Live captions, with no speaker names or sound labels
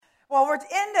Well, we're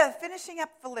into finishing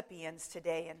up Philippians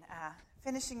today and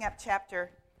finishing up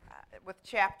with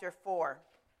chapter 4.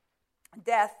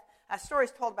 Death, a story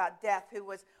is told about Death, who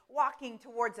was walking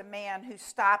towards a man who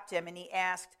stopped him, and he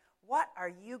asked, "What are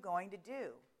you going to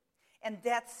do?" And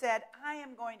Death said, "I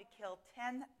am going to kill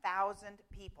 10,000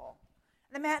 people."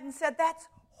 And the man said, "That's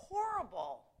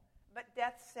horrible." But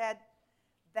Death said,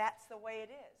 "That's the way it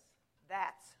is.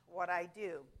 That's what I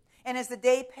do." And as the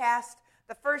day passed,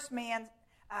 the first man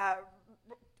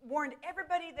warned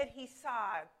everybody that he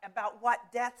saw about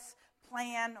what Death's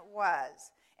plan was.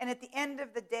 And at the end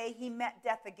of the day, he met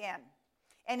Death again.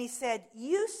 And he said,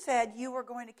 "You said you were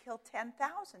going to kill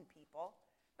 10,000 people,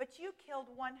 but you killed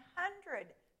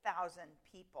 100,000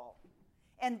 people."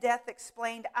 And Death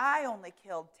explained, "I only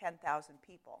killed 10,000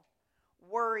 people.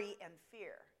 Worry and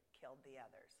fear killed the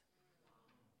others."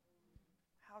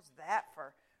 How's that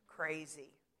for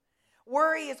crazy?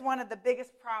 Worry is one of the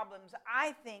biggest problems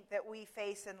I think that we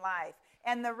face in life.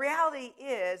 And the reality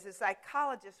is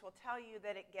psychologists will tell you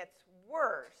that it gets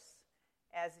worse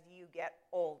as you get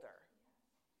older.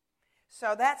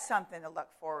 So that's something to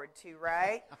look forward to,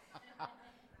 right?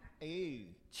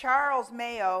 Hey. Charles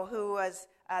Mayo, who was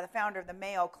the founder of the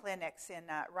Mayo Clinics in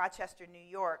Rochester, New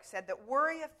York, said that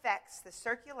worry affects the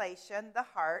circulation, the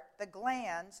heart, the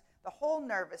glands, the whole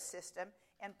nervous system,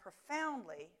 and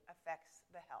profoundly affects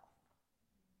the health.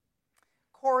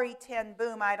 Corrie ten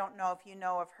Boom, I don't know if you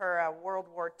know of her, a World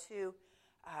War II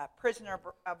prisoner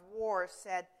of war,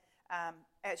 said,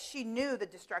 as she knew the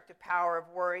destructive power of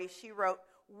worry, she wrote,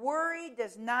 "Worry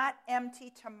does not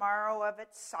empty tomorrow of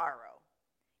its sorrow.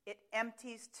 It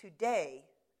empties today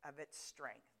of its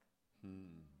strength."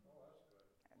 And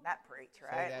that preach,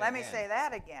 right? Let me say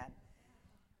that again.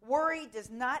 Worry does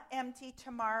not empty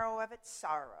tomorrow of its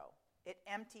sorrow. It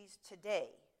empties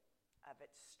today of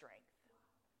its strength.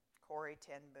 Corrie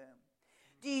ten Boom.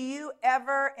 Do you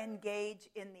ever engage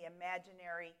in the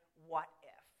imaginary what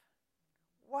if?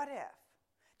 What if?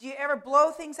 Do you ever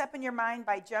blow things up in your mind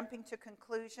by jumping to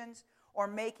conclusions or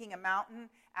making a mountain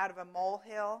out of a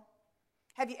molehill?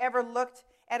 Have you ever looked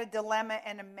at a dilemma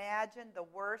and imagined the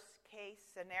worst case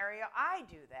scenario? I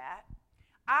do that.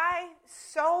 I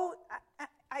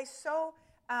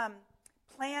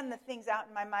plan the things out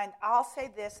in my mind. I'll say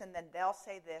this, and then they'll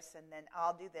say this, and then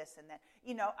I'll do this, and then,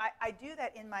 I do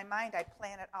that in my mind. I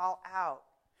plan it all out.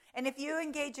 And if you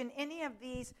engage in any of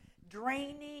these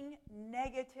draining,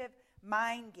 negative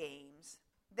mind games,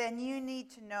 then you need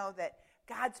to know that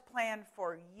God's plan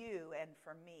for you and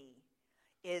for me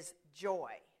is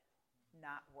joy,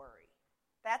 not worry.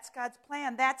 That's God's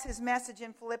plan. That's his message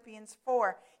in Philippians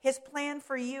 4. His plan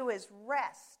for you is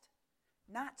rest,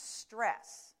 not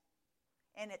stress.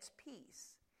 And it's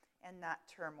peace and not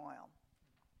turmoil.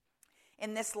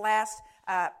 In this last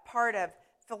part of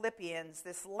Philippians,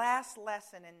 this last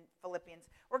lesson in Philippians,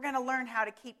 we're going to learn how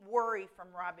to keep worry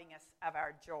from robbing us of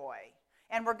our joy.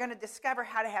 And we're going to discover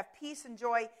how to have peace and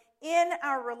joy in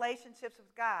our relationships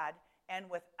with God and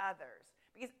with others.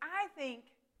 Because I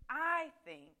think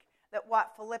that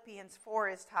what Philippians 4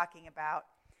 is talking about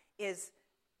is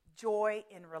joy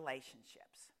in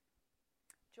relationships.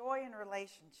 Joy in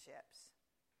relationships.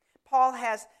 Paul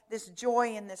has this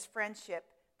joy in this friendship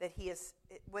that he is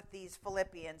with these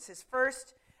Philippians. His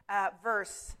first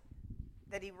verse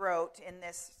that he wrote in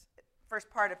this first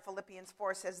part of Philippians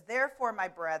 4 says, "Therefore, my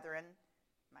brethren,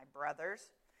 my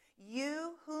brothers,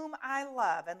 you whom I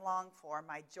love and long for,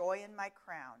 my joy and my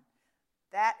crown,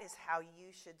 that is how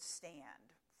you should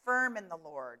stand, firm in the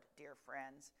Lord, dear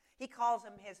friends." He calls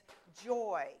them his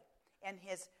joy and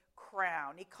his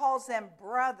crown. He calls them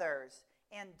brothers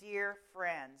and dear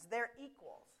friends. They're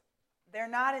equals. They're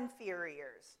not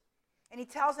inferiors. And he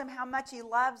tells them how much he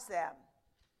loves them.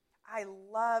 "I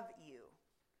love you,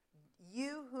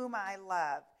 you whom I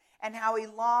love," and how he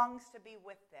longs to be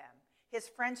with them. His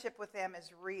friendship with them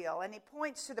is real. And he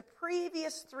points to the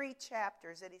previous 3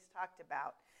 chapters that he's talked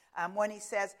about when he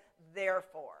says,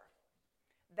 "therefore."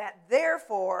 That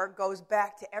 "therefore" goes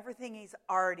back to everything he's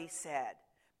already said.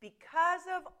 Because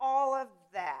of all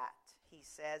of that, he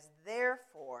says,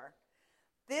 "Therefore,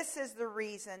 this is the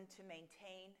reason to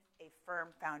maintain a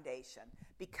firm foundation."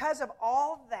 Because of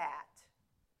all that,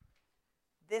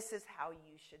 this is how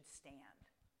you should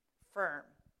stand, firm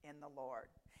in the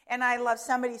Lord. And I love,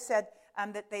 somebody said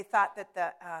that they thought that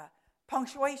the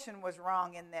punctuation was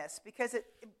wrong in this, because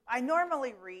I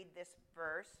normally read this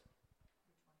verse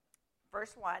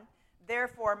 1,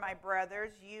 "Therefore, my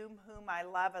brothers, you whom I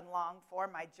love and long for,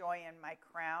 my joy and my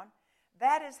crown,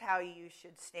 that is how you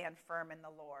should stand firm in the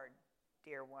Lord,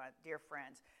 dear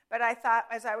friends." But I thought,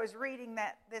 as I was reading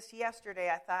this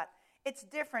yesterday, I thought, it's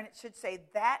different. It should say,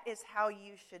 that is how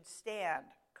you should stand,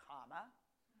 comma,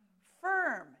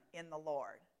 firm in the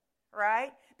Lord,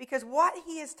 right? Because what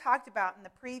he has talked about in the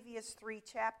previous 3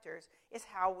 chapters is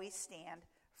how we stand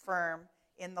firm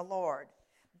in the Lord.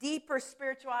 Deeper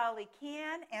spirituality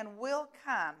can and will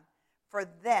come for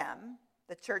them,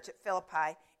 the church at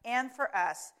Philippi, and for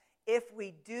us if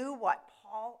we do what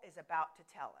Paul is about to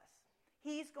tell us.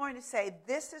 He's going to say,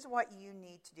 this is what you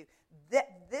need to do.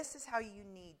 This is how you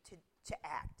need to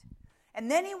act. And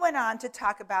then he went on to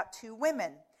talk about 2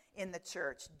 women in the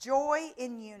church. Joy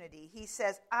in unity. He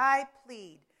says, I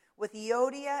plead with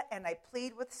Euodia and I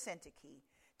plead with Syntyche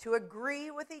to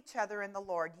agree with each other in the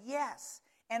Lord. Yes,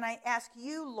 and I ask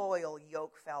you, loyal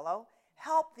yoke fellow,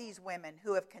 help these women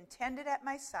who have contended at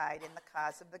my side in the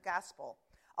cause of the gospel,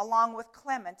 along with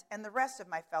Clement and the rest of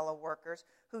my fellow workers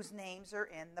whose names are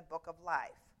in the book of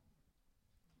life.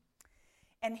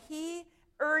 And he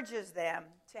urges them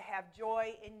to have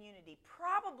joy in unity,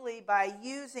 probably by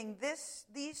using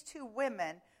these 2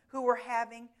 women who were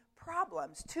having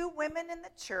problems, 2 women in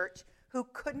the church who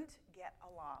couldn't get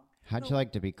along. How'd you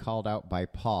like to be called out by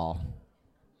Paul?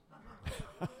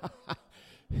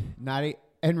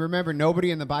 And remember, nobody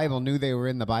in the Bible knew they were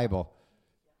in the Bible.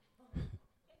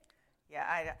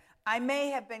 Yeah, I may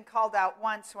have been called out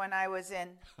once when I was in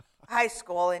high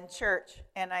school in church,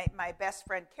 and my best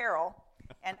friend Carol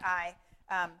and I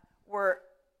were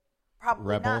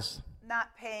probably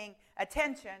not paying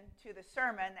attention to the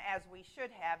sermon as we should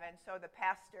have, and so the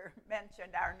pastor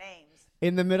mentioned our names.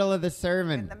 In the middle of the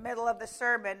sermon. In the middle of the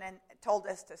sermon, and told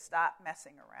us to stop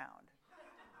messing around.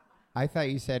 I thought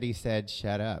he said,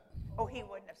 shut up. Oh, he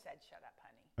wouldn't have said, shut up,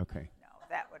 honey. Okay. No,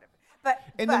 that would have been.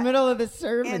 In the middle of the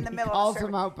sermon, in the middle he calls of the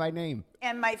sermon. them out by name.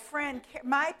 And my parents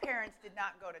did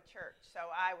not go to church, so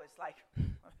I was like,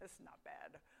 well, this is not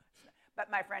bad. But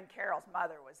my friend Carol's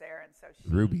mother was there, and so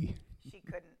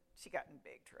she got in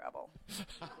big trouble.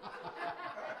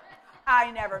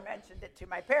 I never mentioned it to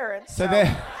my parents. So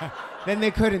then they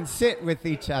couldn't sit with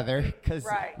each other because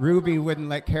right. Ruby wouldn't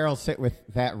let Carol sit with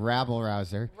that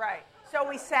rabble-rouser. Right. So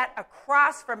we sat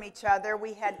across from each other.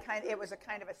 It was a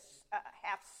kind of a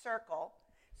half circle.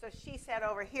 So she sat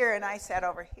over here and I sat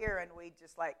over here, and we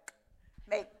just like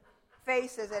make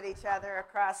faces at each other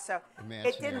across. So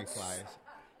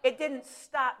it didn't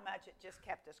stop much. It just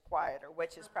kept us quieter,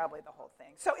 which is probably the whole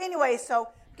thing. So anyway,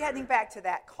 getting back to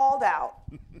that, called out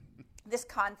this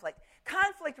conflict.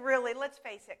 Conflict really, let's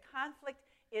face it, conflict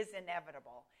is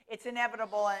inevitable. It's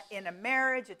inevitable in a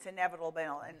marriage. It's inevitable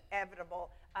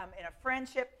in a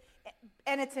friendship.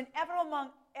 And it's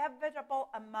inevitable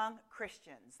among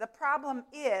Christians. The problem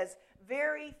is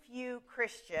very few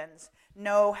Christians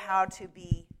know how to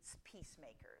be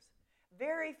peacemakers.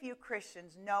 Very few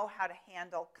Christians know how to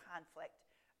handle conflict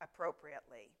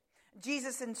appropriately.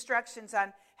 Jesus' instructions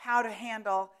on how to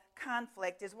handle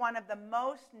conflict is one of the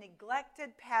most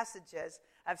neglected passages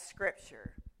of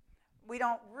Scripture. We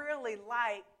don't really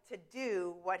like to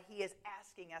do what he is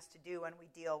asking us to do when we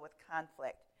deal with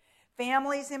conflict.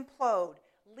 Families implode,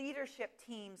 leadership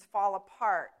teams fall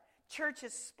apart,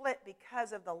 churches split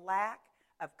because of the lack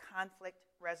of conflict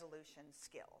resolution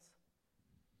skills.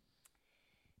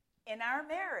 In our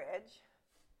marriage,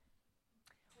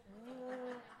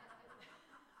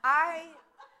 I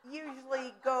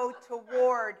usually go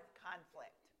toward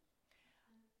conflict.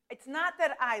 It's not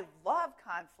that I love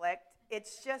conflict,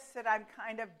 it's just that I'm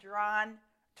kind of drawn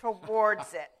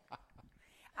towards it.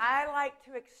 I like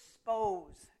to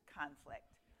expose conflict.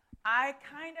 I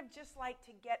kind of just like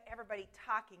to get everybody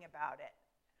talking about it.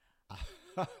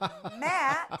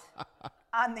 Matt,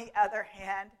 on the other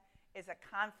hand, is a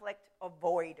conflict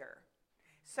avoider.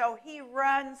 So he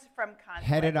runs from conflict.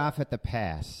 Headed off at the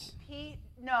pass.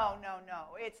 No.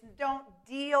 It's don't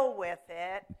deal with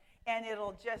it, and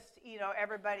it'll just,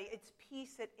 everybody, it's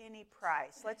peace at any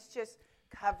price. Let's just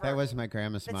cover it. That was my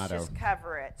grandma's motto. Let's just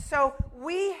cover it. So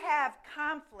we have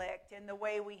conflict in the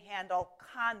way we handle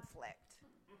conflict.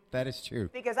 That is true.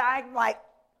 Because I'm like,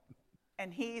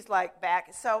 and he's like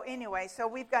back. So anyway,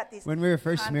 we've got these When we were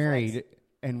first conflicts. married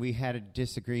and we had a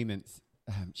disagreement,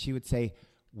 she would say,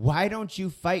 "Why don't you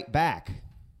fight back?"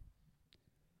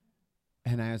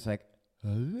 And I was like,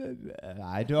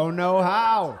 I don't know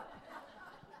how.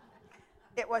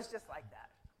 It was just like that.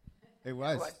 It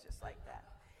was. It was just like that.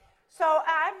 So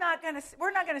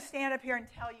we're not gonna stand up here and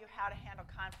tell you how to handle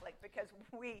conflict because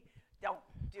we don't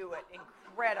do it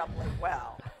incredibly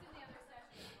well.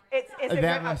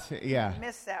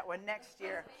 Miss that one next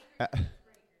year.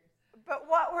 But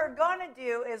what we're going to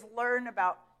do is learn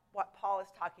about what Paul is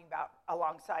talking about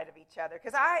alongside of each other.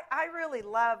 Because I really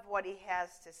love what he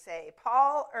has to say.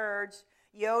 Paul urged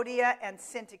Euodia and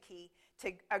Syntyche,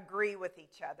 to agree with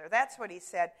each other. That's what he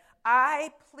said.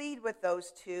 I plead with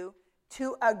those two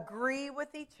to agree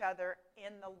with each other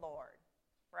in the Lord,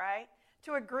 right?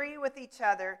 To agree with each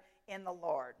other in the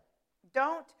Lord.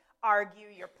 Don't argue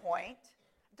your point.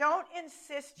 Don't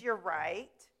insist you're right.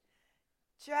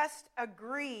 Just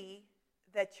agree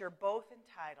that you're both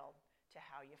entitled to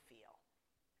how you feel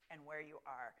and where you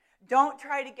are. Don't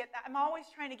try to get, I'm always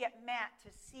trying to get Matt to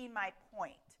see my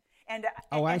point.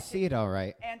 I see it all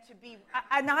right.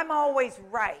 And I'm always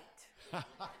right.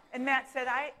 And Matt said,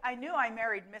 I knew I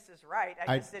married Mrs. Right.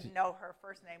 I just didn't know her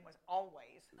first name was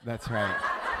always. That's right.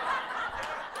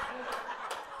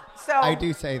 So I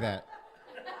do say that.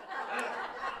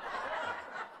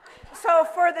 So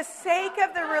for the sake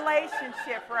of the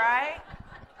relationship, right?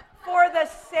 For the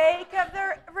sake of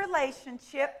the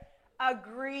relationship,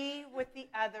 agree with the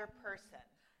other person.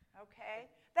 Okay?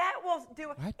 That will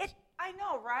do it. I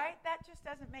know, right? That just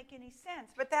doesn't make any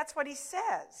sense. But that's what he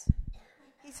says.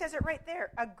 He says it right there.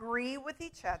 Agree with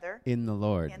each other. In the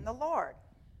Lord. In the Lord.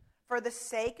 For the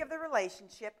sake of the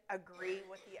relationship, agree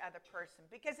with the other person.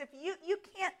 Because if you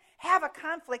can't have a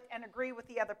conflict and agree with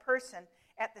the other person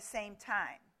at the same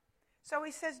time. So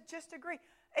he says, just agree.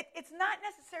 It's not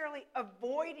necessarily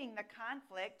avoiding the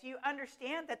conflict. You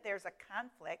understand that there's a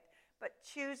conflict, but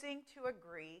choosing to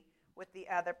agree with the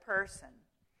other person.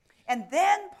 And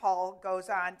then Paul goes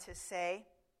on to say,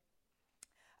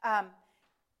 I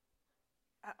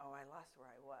lost where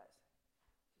I was.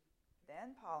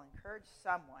 Then Paul encouraged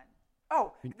someone.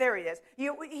 Oh, there he is.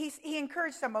 He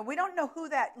encouraged someone. We don't know who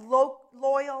that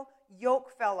loyal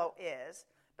yoke fellow is,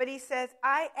 but he says,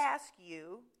 I ask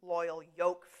you, loyal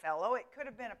yoke fellow. It could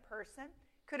have been a person.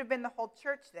 Could have been the whole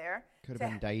church there. Could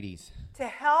have been deities. To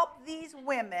help these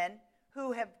women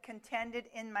who have contended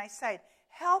in my sight.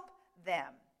 Help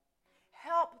them.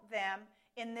 Help them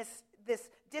in this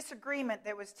disagreement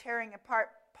that was tearing apart.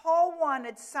 Paul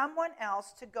wanted someone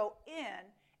else to go in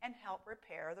and help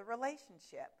repair the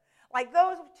relationship. Like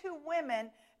those two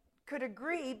women could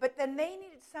agree, but then they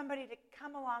needed somebody to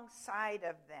come alongside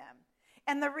of them.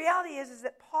 And the reality is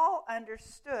that Paul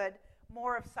understood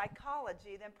more of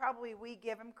psychology than probably we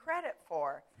give him credit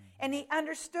for. And he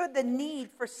understood the need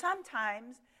for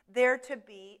sometimes there to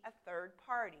be a third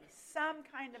party, some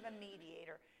kind of a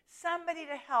mediator, somebody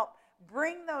to help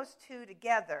bring those two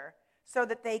together so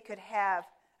that they could have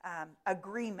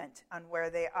agreement on where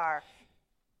they are.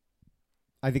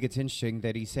 I think it's interesting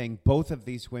that he's saying both of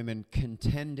these women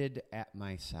contended at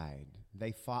my side.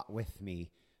 They fought with me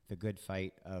the good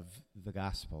fight of the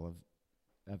gospel,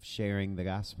 of sharing the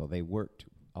gospel. They worked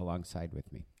alongside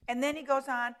with me. And then he goes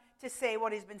on to say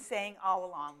what he's been saying all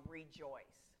along, rejoice.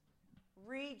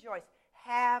 Rejoice.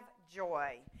 Have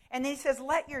joy. And he says,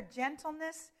 let your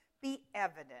gentleness be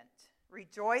evident.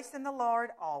 Rejoice in the Lord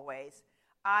always.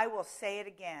 I will say it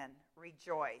again,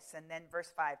 rejoice. And then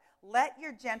verse 5, let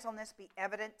your gentleness be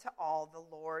evident to all,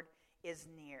 the Lord is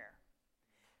near.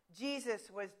 Jesus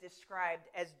was described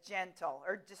as gentle,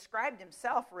 or described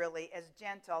himself really as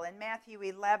gentle. In Matthew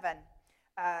 11,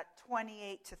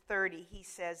 28 to 30, he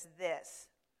says this,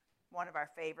 one of our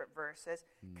favorite verses,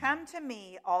 come to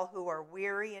me, all who are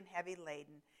weary and heavy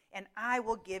laden, and I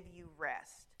will give you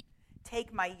rest.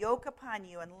 Take my yoke upon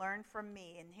you and learn from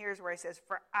me. And here's where he says,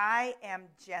 for I am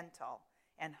gentle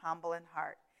and humble in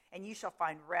heart, and you shall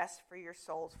find rest for your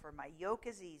souls, for my yoke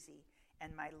is easy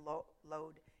and my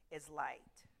load is light.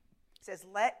 It says,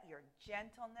 let your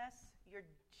gentleness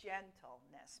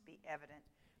be evident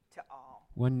to all.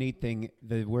 One neat thing,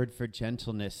 the word for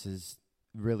gentleness is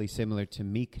really similar to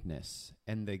meekness.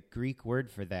 And the Greek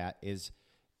word for that is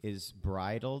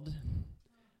bridled,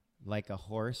 like a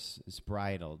horse is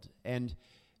bridled. And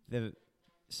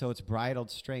so it's bridled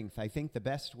strength. I think the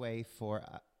best way for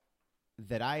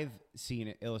that I've seen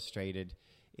it illustrated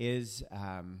is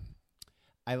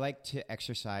I like to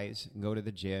exercise and go to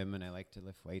the gym, and I like to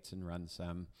lift weights and run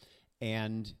some.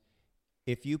 And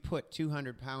if you put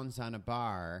 200 pounds on a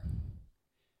bar,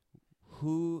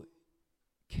 who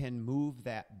can move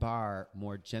that bar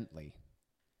more gently?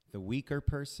 The weaker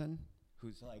person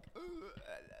who's like,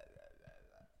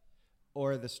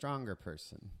 or the stronger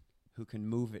person who can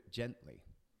move it gently?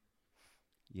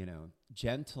 You know,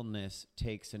 gentleness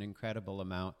takes an incredible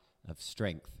amount of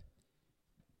strength.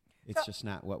 It's just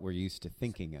not what we're used to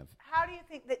thinking of. How do you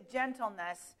think that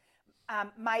gentleness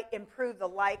might improve the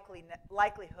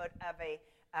likelihood of a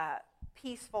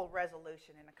peaceful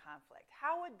resolution in a conflict?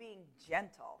 How would being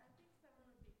gentle?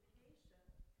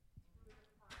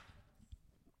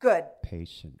 Good.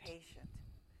 Patient.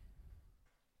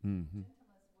 Mm-hmm.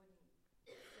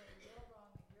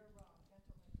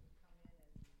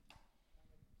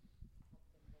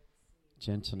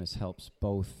 Gentleness helps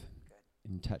both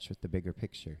in touch with the bigger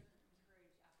picture.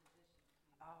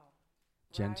 Oh,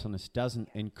 Gentleness doesn't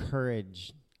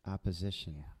encourage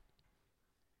opposition. Yeah.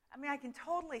 I mean, I can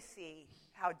totally see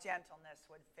how gentleness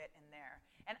would fit in there.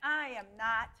 And I am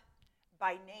not,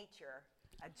 by nature,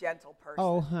 a gentle person.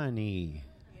 Oh, honey.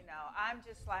 You know, I'm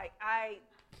just like, I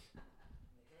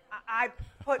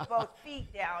put both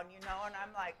feet down, you know, and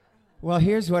I'm like... Well,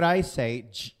 here's what I say.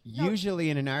 Usually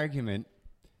in an argument,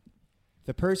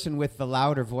 the person with the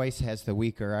louder voice has the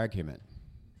weaker argument.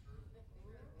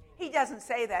 He doesn't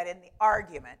say that in the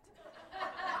argument.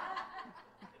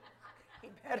 He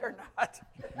better not.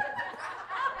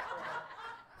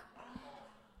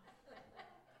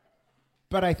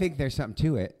 But I think there's something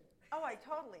to it. Oh, I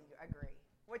totally agree.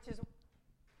 Which is...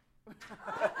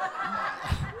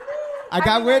 I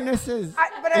got witnesses.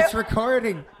 It's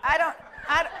recording. I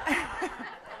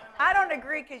don't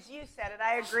agree because you said it.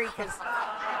 I agree because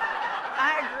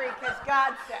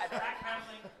God said it.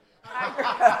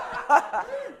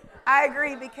 I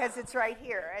agree because it's right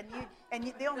here, and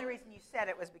you, the only reason you said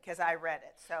it was because I read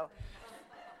it. So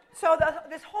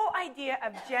this whole idea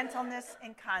of gentleness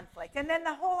in conflict, and then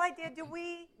the whole idea: do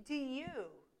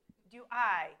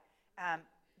I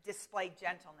display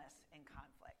gentleness in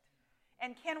conflict?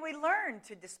 And can we learn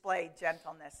to display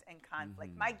gentleness in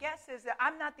conflict? Mm-hmm. My guess is that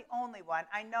I'm not the only one.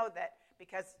 I know that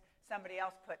because somebody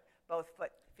else put both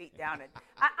feet down.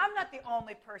 I'm not the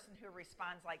only person who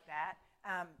responds like that.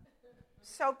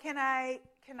 So can I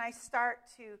start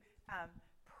to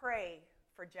pray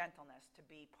for gentleness to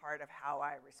be part of how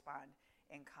I respond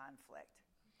in conflict?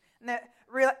 And the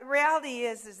reality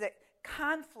is that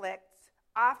conflicts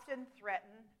often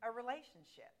threaten a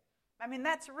relationship. I mean,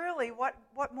 that's really what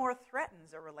more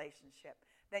threatens a relationship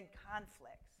than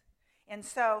conflicts. And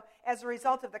so, as a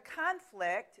result of the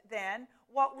conflict, then,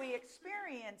 what we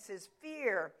experience is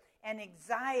fear and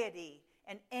anxiety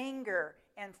and anger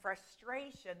and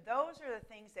frustration. Those are the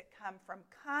things that come from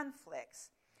conflicts.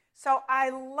 So I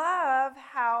love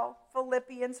how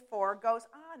Philippians 4 goes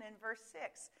on in verse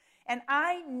 6. And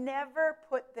I never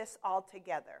put this all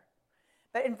together.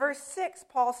 But in verse 6,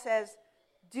 Paul says,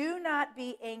 "Do not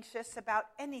be anxious about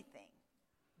anything,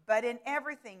 but in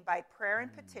everything by prayer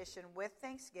and petition with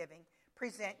thanksgiving,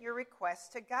 present your requests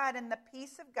to God, and the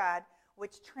peace of God,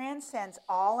 which transcends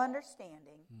all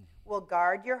understanding, will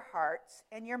guard your hearts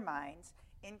and your minds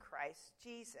in Christ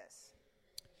Jesus."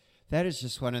 That is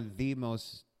just one of the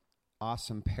most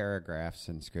awesome paragraphs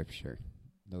in Scripture,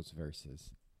 those verses.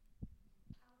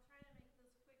 I'll try to make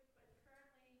this quick, but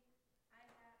currently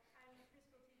I'm a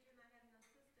preschool teacher, and I had an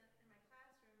assistant in my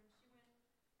classroom, and she went,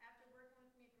 after working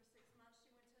with me for 6 months,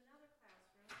 she went to another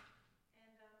classroom,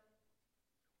 and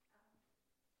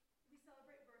we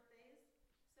celebrate birthdays.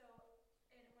 So,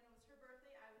 and when it was her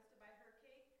birthday, I was to buy her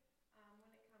cake. When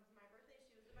it comes to my birthday,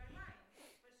 she was to buy mine.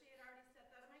 But she had already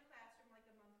stepped out of my classroom like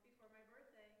a month before my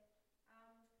birthday.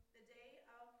 The day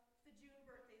of the June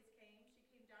birthdays came, she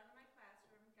came down to my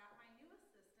classroom, got my new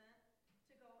assistant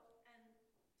to go and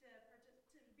to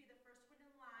be the first one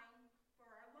in line for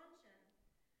our luncheon.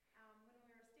 When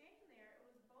we were standing there, it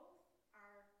was both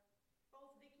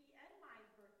Vicky and my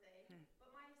birthday, but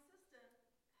my assistant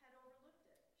had overlooked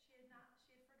it. She had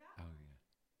forgotten. Oh, yeah.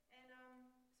 And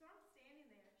so I'm standing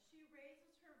there. She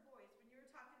raises her voice. When you were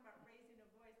talking about raising a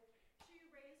voice, she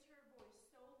raised her voice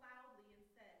so loudly and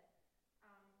said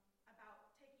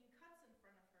about taking cuts in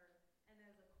front of her. And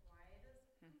as quiet as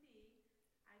can be,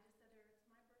 I just said to her, "It's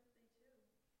my birthday too."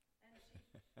 And she,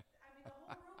 I mean, the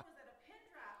whole room was at a pin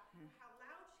drop for how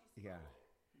loud she spoke. Yeah.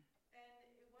 And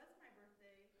it was my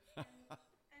birthday.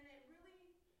 And it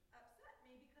really upset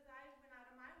me because I went out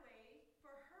of my way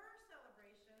for her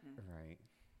celebration. Right.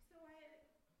 So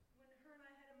when her and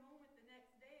I had a moment the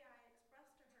next day, I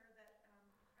expressed to her that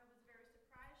I was very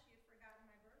surprised she had forgotten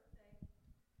my birthday.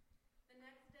 The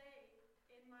next day,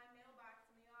 in my mailbox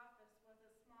in the office was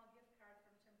a small gift card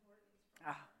from Tim Hortons.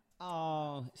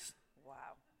 Oh,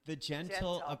 Wow. the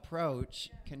gentle approach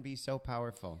can be so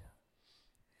powerful.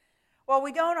 Well,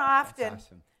 we don't often That's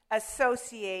awesome.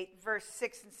 associate verse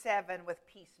 6 and 7 with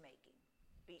peacemaking.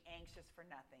 Be anxious for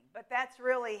nothing. But that's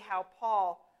really how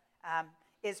Paul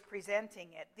is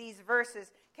presenting it. These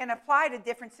verses can apply to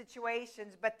different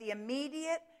situations, but the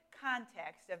immediate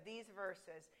context of these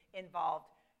verses involved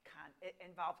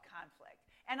conflict.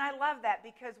 And I love that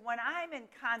because when I'm in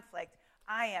conflict,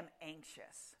 I am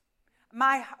anxious.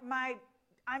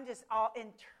 I'm just all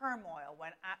in turmoil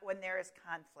when there is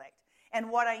conflict. And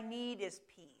what I need is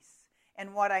peace.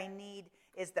 And what I need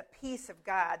is the peace of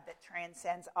God that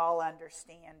transcends all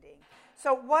understanding.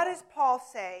 So what does Paul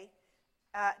say?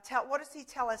 What does he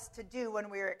tell us to do when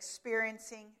we're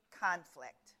experiencing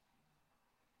conflict?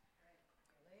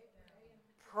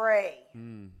 Pray.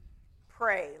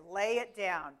 Pray. Lay it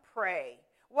down. Pray.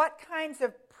 What kinds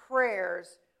of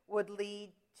prayers would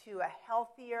lead to a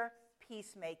healthier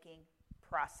peacemaking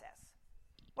process?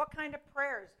 What kind of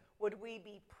prayers would we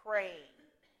be praying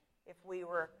if we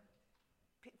were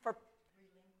for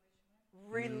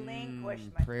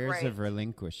relinquishment? Prayers Great. of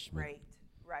relinquishment. Great.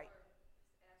 Right.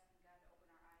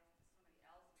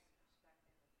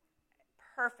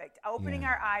 Perfect. Opening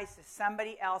our eyes to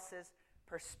somebody else's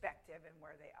perspective and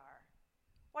where they are.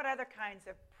 What other kinds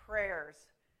of prayers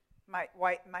might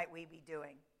we be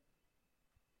doing?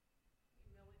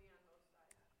 Humility on both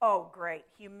sides. Oh, great.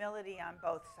 Humility on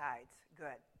both sides.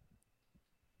 Good.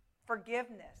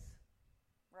 Forgiveness,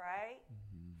 right?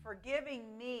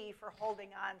 Forgiving me for holding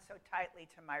on so tightly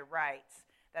to my rights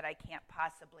that I can't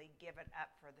possibly give it up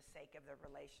for the sake of the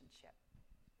relationship.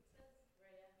 It says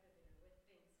right after there, with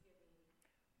Thanksgiving,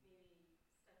 maybe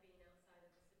stepping outside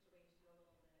of the situation a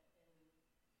little bit and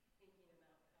thinking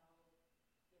about how,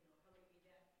 how maybe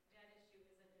that issue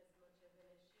isn't as much of an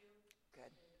issue.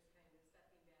 Good. And just kind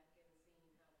of stepping back and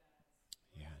seeing how God's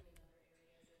Yeah. working in other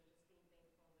areas and just being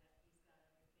thankful that He's got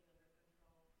everything under control.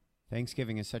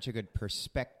 Thanksgiving is such a good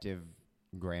perspective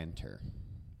granter,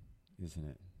 isn't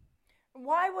it?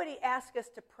 Why would he ask us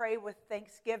to pray with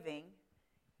thanksgiving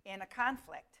in a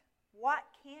conflict? What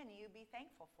can you be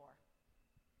thankful for?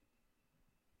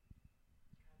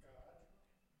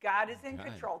 God is in God.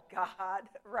 control. God,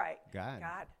 right. God.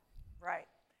 God, right.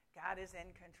 God is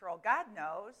in control. God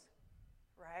knows,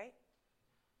 right?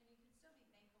 And you can still be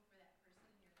thankful for that person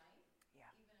in your life,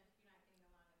 Yeah. even if you're not getting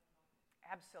along at the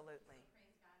moment. Absolutely. So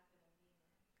praise God for them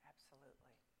being there. Absolutely.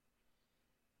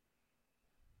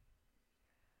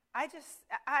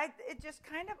 It just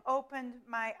kind of opened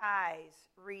my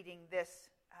eyes reading this,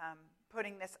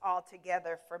 putting this all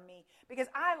together for me, because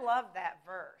I love that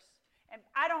verse. And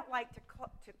I don't like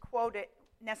to quote it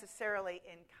necessarily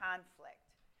in conflict.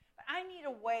 But I need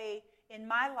a way in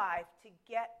my life to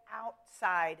get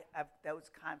outside of those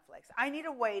conflicts. I need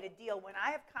a way to deal when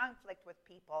I have conflict with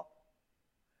people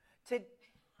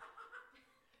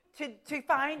to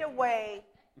find a way,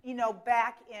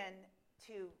 back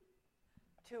into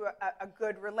a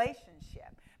good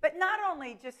relationship. But not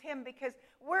only just him, because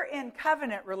we're in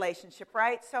covenant relationship,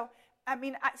 right? So,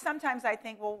 sometimes I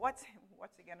think, well, what's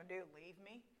he going to do? Leave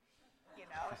me?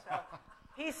 So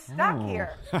he's stuck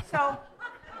here. So,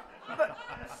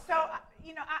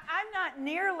 I'm not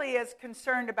nearly as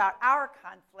concerned about our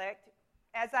conflict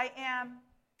as I am.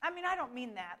 I don't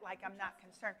mean that like I'm not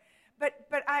concerned. But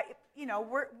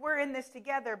we're in this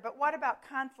together. But what about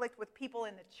conflict with people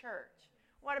in the church?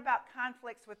 What about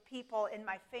conflicts with people in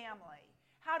my family?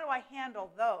 How do I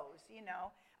handle those?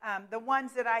 The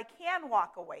ones that I can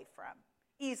walk away from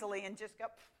easily and just go,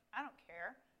 I don't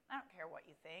care. I don't care what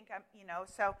you think.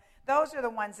 So those are the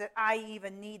ones that I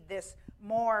even need this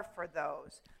more for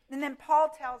those. And then Paul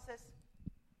tells us,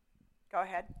 go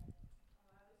ahead. I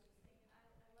was just thinking, I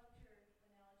loved your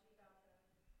analogy about the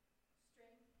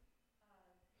strength,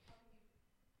 helping you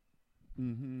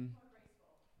more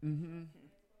graceful. Mm-hmm. Graceful.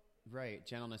 Right.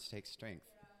 Gentleness takes strength.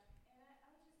 Yeah, and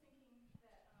I was just thinking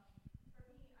that for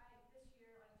me, this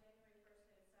year on January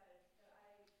 1st, I decided that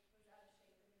I was out of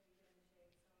shape and needed to get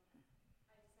into shape,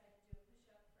 so I decided to do a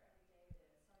push-up for every day it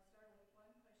is. So I started with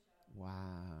one push-up.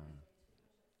 Wow.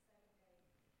 First day, 2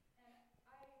 push-ups the second day. And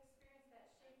I experienced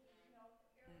that shaking,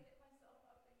 barely get myself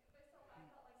up. I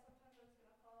felt like sometimes I was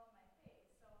going to fall on my face.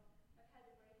 So I've had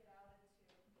to break it out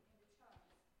into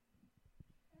chunks.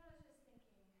 And I was just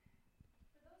thinking,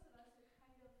 for those of us who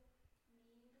kind of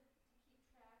need to keep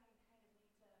track and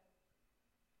kind of need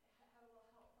to have a little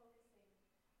help focusing,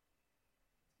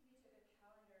 you took a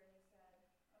calendar and you said,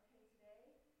 okay, today I'm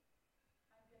going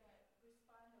to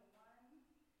respond to one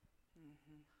conflict in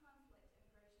a gracious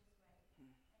way.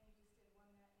 And you just did one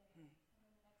that day. And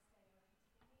then the next day,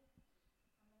 okay,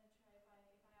 today I'm going to try, if I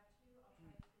have two, I'll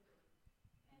try two.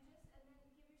 And then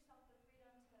give yourself the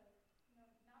freedom to,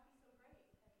 not be so great at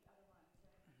the other ones.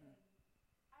 And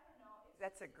I don't know.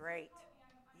 That's a great,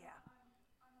 yeah.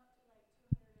 I'm up to like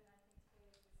 200, and I think today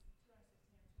is 216 or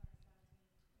 217.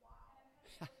 Wow. And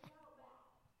I've had to work it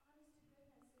out, but honest to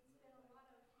goodness, it's been a lot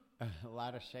of... A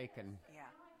lot of shaking. Yeah.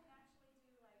 Now I can actually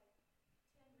do like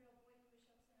 10 real boy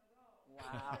push-ups in a row.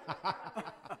 Wow.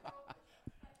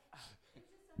 It's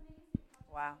just amazing how just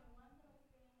Wow. doing one little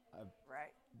thing a day.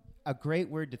 Right. A great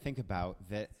word to think about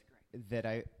that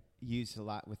I use a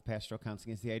lot with pastoral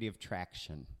counseling is the idea of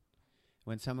traction.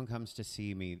 When someone comes to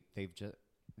see me, they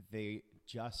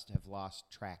just have lost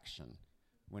traction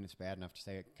when it's bad enough to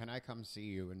say, can I come see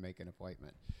you and make an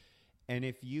appointment? And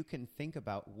if you can think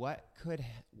about what could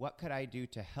I do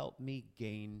to help me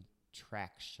gain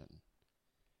traction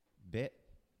bit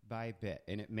by bit,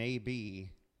 and it may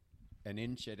be an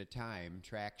inch at a time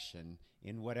traction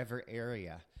in whatever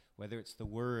area, whether it's the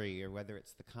worry or whether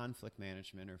it's the conflict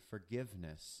management or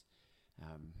forgiveness.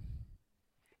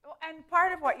 Well, and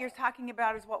part of what you're talking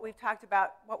about is what we talked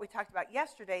about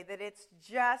yesterday, that it's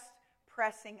just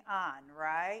pressing on,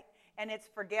 right? And it's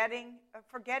forgetting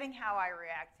how I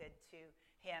reacted to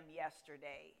him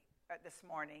yesterday, this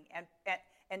morning,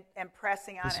 and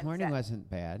pressing on. This morning wasn't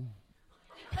bad.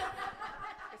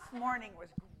 This morning was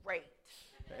great.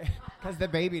 Because the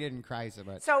baby didn't cry so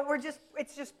much. So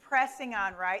it's just pressing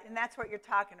on, right? And that's what you're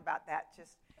talking about, that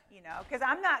just, because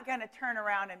I'm not going to turn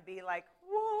around and be like,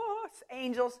 whoa,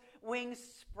 angels' wings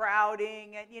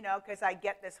sprouting, and, because I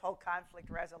get this whole conflict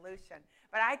resolution.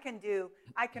 But I can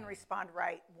respond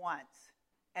right once.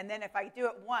 And then if I do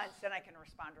it once, then I can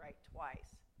respond right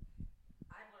twice.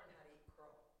 I've learned how to eat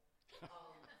crow.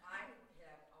 I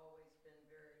have always been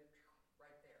very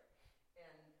right there.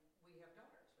 And we have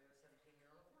daughters. We have a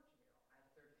 17-year-old and a 14-year-old. I have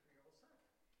a 33-year-old son.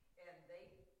 And they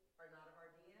are not of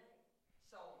our DNA.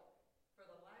 So for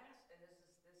the last, and this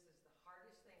is the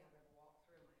hardest thing I've ever walked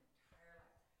through in my entire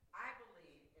life. I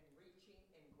believe in reaching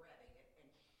and grabbing it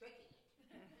and shaking it.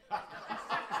 And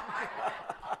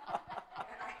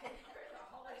I can hear the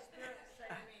Holy Spirit say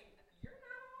to me, "You're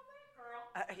not all that, girl."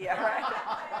 Yeah, right.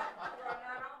 You're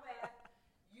not all that.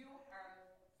 You are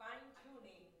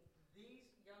fine-tuning these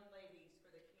young ladies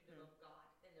for the kingdom of God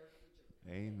and their future.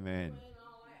 Amen. You ain't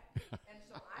all that. And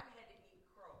so I've had to eat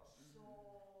crow so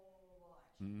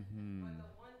much. Mm-hmm. But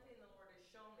the one thing the Lord has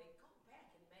shown me, go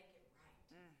back and make it right.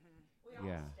 Mm-hmm. We all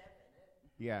Yeah. step in it.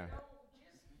 Yeah.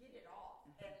 Just get it off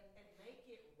and make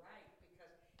it right.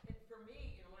 Because for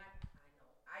me,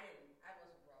 I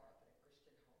wasn't brought up in a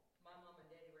Christian home. My mom and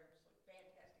daddy were absolutely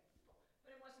fantastic people,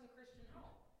 but it wasn't a Christian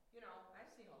home. I've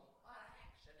seen a lot of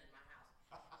action in my house.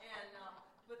 And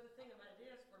but the thing about it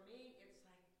is, for me, it's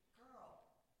like, girl,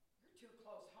 you're too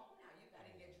close home now. You got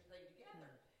to get your thing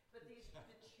together. But the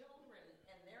children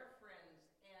and their friends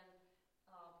and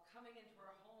coming into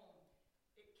our home,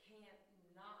 it can't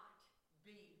not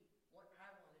be what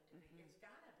I want it to be. It's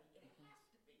got to be. It has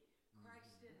to be.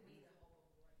 Christ in me, the hope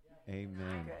of glory.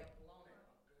 Amen. And I have blown it a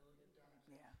billion times.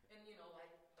 Yeah. And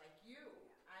like you,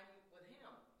 I'm with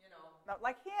him. Not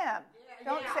like him. Yeah,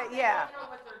 Don't yeah, say, they yeah. don't know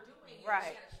what they're doing.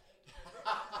 Right.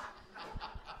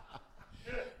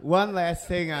 One last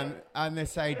thing on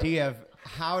this idea of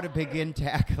how to begin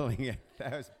tackling it.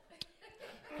 That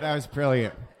was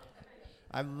brilliant.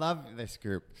 I love this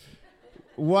group.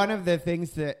 One of the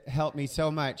things that helped me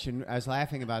so much, and I was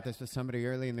laughing about this with somebody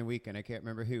early in the week, and I can't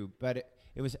remember who, but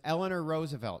it was Eleanor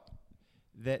Roosevelt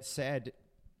that said,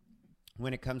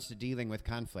 when it comes to dealing with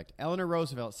conflict, Eleanor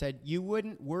Roosevelt said, you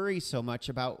wouldn't worry so much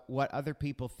about what other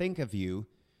people think of you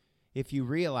if you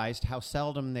realized how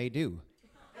seldom they do.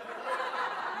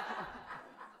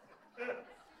 Isn't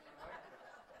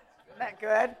that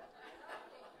good?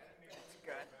 That's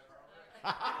good.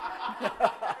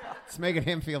 It's making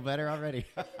him feel better already.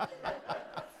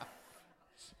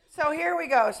 So here we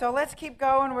go. So let's keep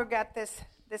going. We've got this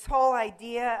whole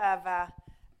idea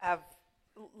of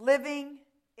living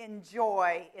in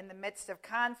joy in the midst of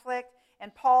conflict.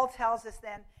 And Paul tells us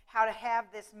then how to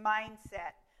have this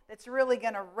mindset that's really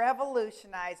going to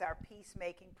revolutionize our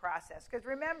peacemaking process. Because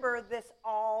remember, this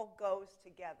all goes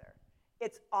together.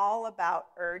 It's all about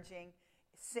urging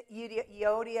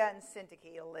Euodia and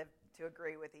Syntyche to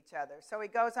agree with each other. So he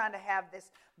goes on to have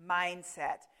this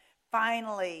mindset.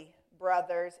 Finally,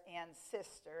 brothers and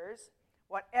sisters,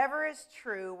 whatever is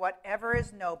true, whatever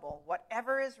is noble,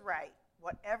 whatever is right,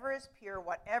 whatever is pure,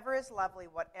 whatever is lovely,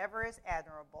 whatever is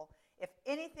admirable, if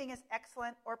anything is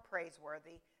excellent or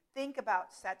praiseworthy, think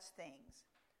about such things.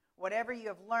 Whatever you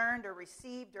have learned or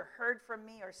received or heard from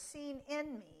me or seen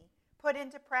in me, put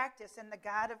into practice, and the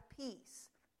God of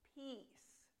peace,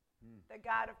 the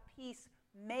God of peace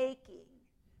making,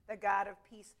 the God of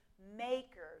peace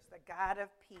makers, the God of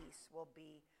peace will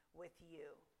be with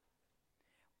you.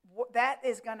 That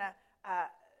is going to,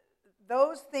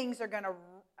 those things are going to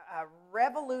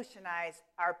revolutionize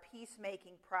our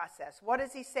peacemaking process. What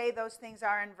does he say those things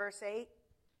are in verse 8?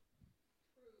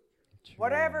 True.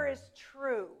 Whatever is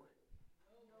true,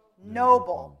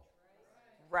 noble,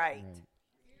 right,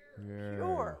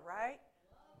 pure, right?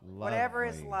 Whatever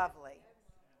is lovely.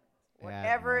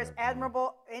 Whatever is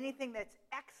admirable, anything that's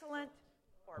excellent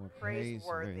or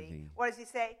praiseworthy. What does he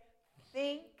say?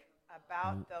 Think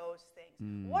about those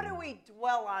things. What do we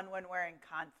dwell on when we're in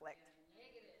conflict?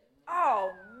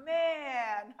 Oh,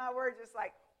 man. We're just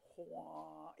like,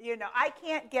 You know, I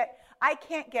can't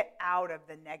get out of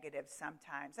the negative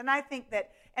sometimes. And I think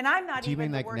that, and I'm not even Do you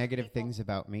mean the like worst negative people. things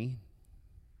about me?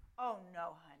 Oh,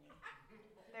 no, honey.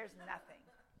 There's nothing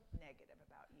negative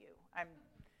about you.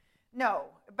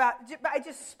 But I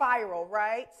just spiral,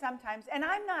 right? Sometimes. And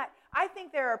I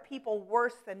think there are people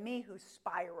worse than me who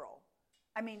spiral.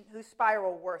 Who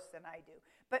spiral worse than I do.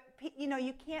 But,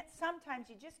 sometimes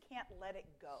you just can't let it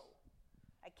go.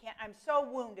 I'm so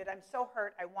wounded, I'm so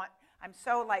hurt, I'm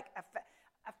so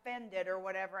offended or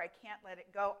whatever, I can't let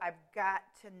it go. I've got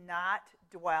to not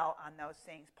dwell on those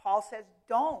things. Paul says,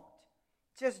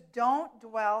 just don't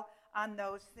dwell on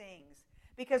those things.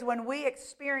 Because when we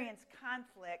experience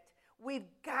conflict, we've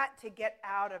got to get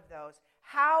out of those.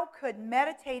 How could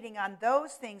meditating on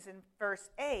those things in verse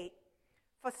 8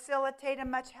 facilitate a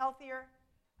much healthier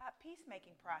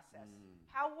peacemaking process?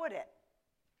 How would it?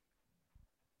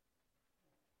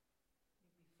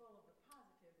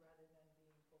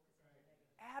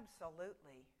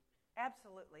 Absolutely.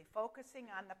 Absolutely. Focusing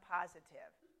on the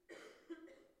positive.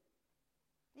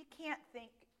 You can't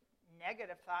think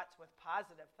negative thoughts with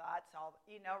positive thoughts,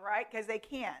 right? Because they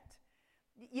can't.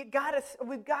 We've got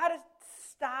to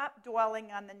stop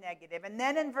dwelling on the negative. And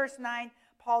then in verse 9,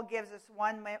 Paul gives us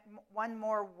one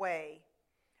more way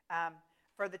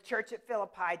for the church at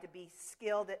Philippi to be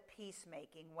skilled at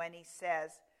peacemaking when he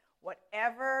says,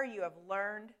 whatever you have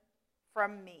learned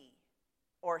from me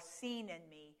or seen in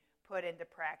me, put into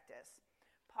practice.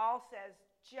 Paul says,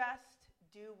 just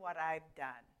do what I've done.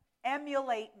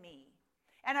 Emulate me.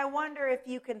 And I wonder if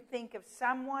you can think of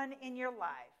someone in your life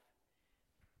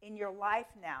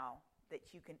now, that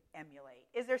you can emulate.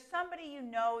 Is there somebody you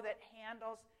know that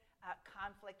handles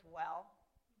conflict well?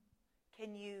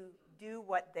 Can you do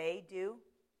what they do?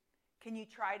 Can you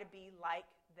try to be like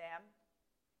them?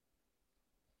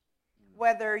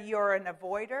 Whether you're an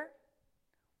avoider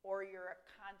or you're a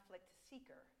conflict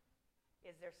seeker,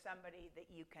 is there somebody that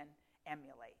you can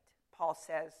emulate? Paul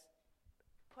says,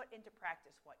 put into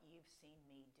practice what you've seen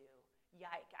me do.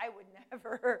 Yike,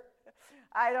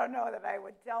 I don't know that I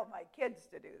would tell my kids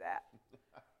to do that.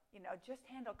 Just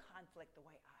handle conflict the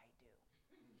way I do.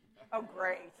 Oh,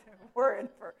 great. We're in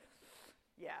for,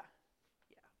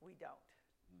 we don't.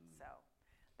 So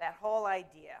that whole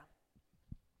idea.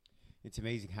 It's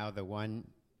amazing how the one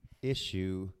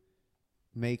issue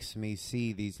makes me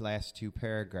see these last two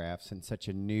paragraphs in such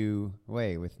a new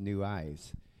way with new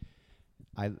eyes.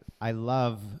 I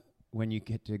love when you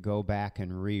get to go back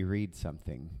and reread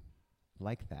something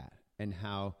like that, and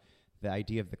how the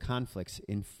idea of the conflicts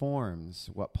informs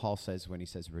what Paul says when he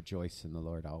says, rejoice in the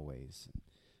Lord always, in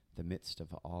the midst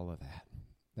of all of that.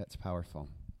 That's powerful.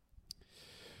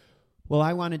 Well,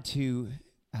 I wanted to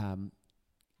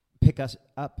pick us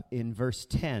up in verse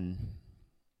 10,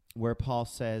 where Paul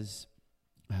says,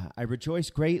 I rejoice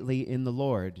greatly in the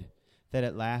Lord that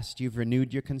at last you've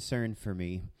renewed your concern for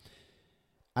me.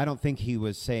 I don't think he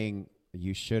was saying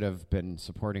you should have been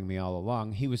supporting me all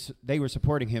along. They were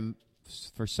supporting him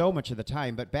for so much of the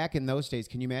time, but back in those days,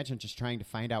 can you imagine just trying to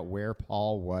find out where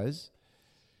Paul was?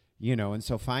 And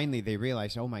so finally they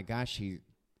realized, oh my gosh,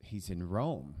 he's in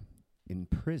Rome, in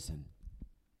prison.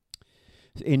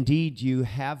 Indeed, you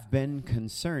have been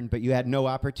concerned, but you had no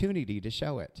opportunity to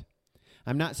show it.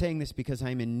 I'm not saying this because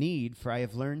I'm in need, for I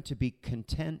have learned to be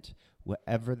content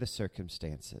whatever the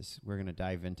circumstances. We're going to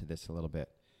dive into this a little bit.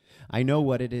 I know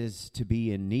what it is to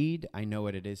be in need. I know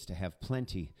what it is to have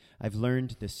plenty. I've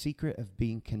learned the secret of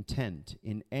being content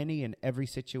in any and every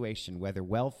situation, whether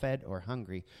well-fed or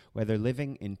hungry, whether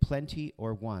living in plenty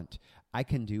or want. I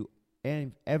can do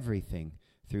everything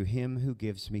through him who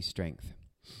gives me strength.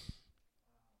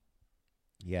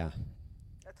 Yeah.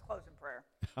 Let's close in prayer.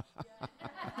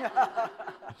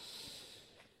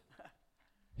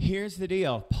 Here's the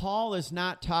deal. Paul is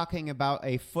not talking about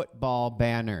a football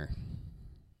banner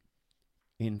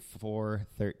in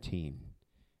 4:13.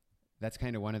 That's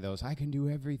kind of one of those, I can do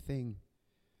everything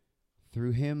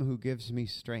through him who gives me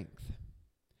strength.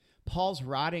 Paul's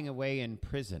rotting away in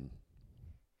prison.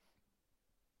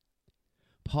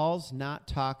 Paul's not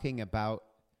talking about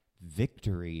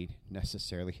victory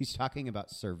necessarily. He's talking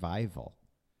about survival.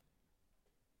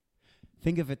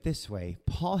 Think of it this way.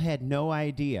 Paul had no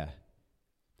idea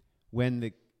when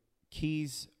the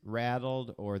keys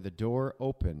rattled or the door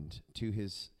opened to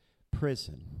his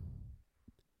prison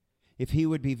if he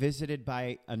would be visited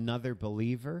by another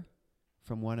believer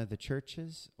from one of the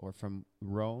churches or from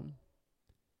Rome,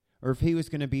 or if he was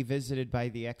going to be visited by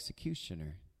the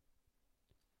executioner.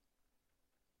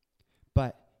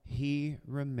 But he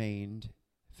remained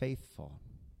faithful.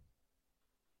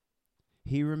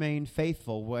 He remained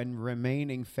faithful when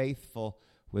remaining faithful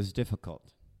was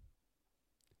difficult.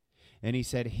 And he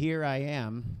said, here I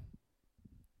am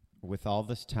with all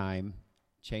this time,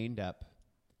 chained up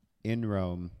in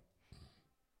Rome,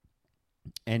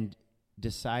 and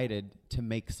decided to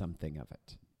make something of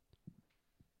it.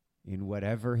 In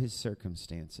whatever his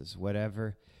circumstances,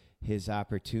 whatever his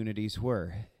opportunities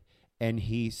were. And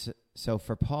so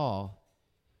for Paul,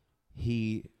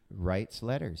 he writes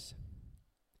letters.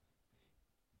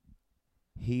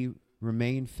 He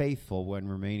remained faithful when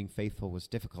remaining faithful was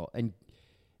difficult. And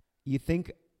you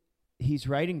think he's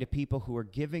writing to people who are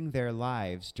giving their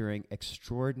lives during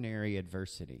extraordinary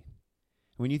adversity.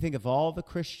 When you think of all the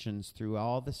Christians through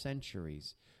all the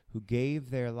centuries who gave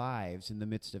their lives in the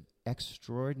midst of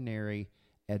extraordinary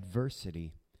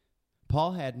adversity,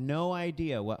 Paul had no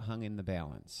idea what hung in the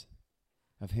balance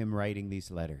of him writing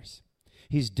these letters.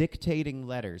 He's dictating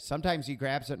letters. Sometimes he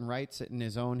grabs it and writes it in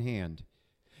his own hand.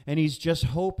 And he's just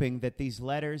hoping that these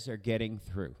letters are getting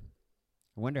through.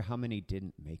 I wonder how many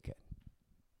didn't make it.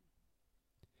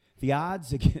 The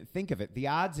odds, think of it, the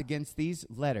odds against these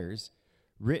letters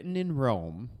written in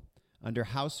Rome under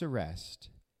house arrest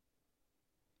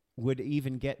would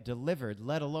even get delivered,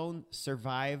 let alone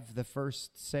survive the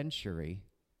first century,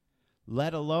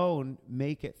 let alone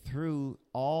make it through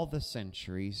all the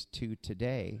centuries to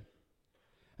today.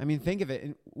 I mean, think of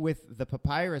it, with the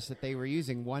papyrus that they were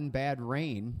using, one bad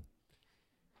rain,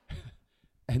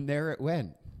 and there it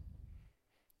went.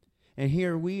 And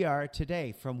here we are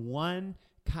today from one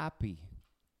copy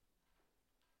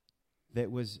that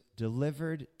was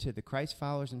delivered to the Christ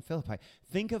followers in Philippi.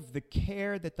 Think of the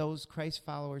care that those Christ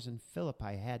followers in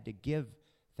Philippi had to give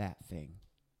that thing,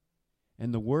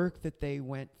 and the work that they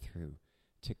went through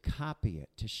to copy it,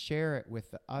 to share it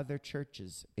with the other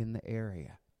churches in the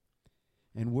area.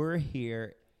 And we're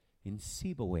here in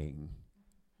Sibawing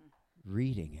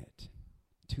reading it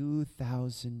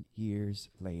 2,000 years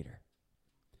later.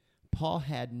 Paul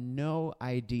had no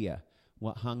idea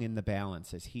what hung in the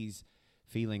balance as he's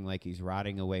feeling like he's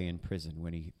rotting away in prison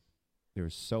when there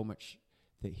was so much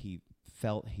that he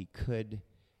felt he could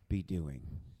be doing.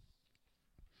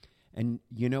 And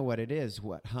you know what it is,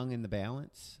 what hung in the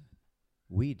balance?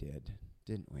 We did,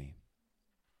 didn't we?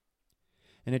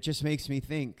 And it just makes me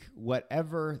think,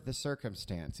 whatever the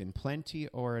circumstance, in plenty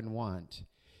or in want,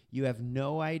 you have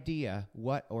no idea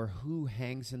what or who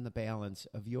hangs in the balance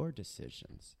of your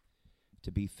decisions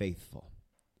to be faithful.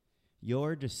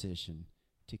 Your decision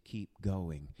to keep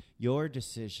going. Your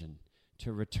decision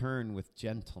to return with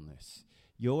gentleness.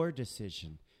 Your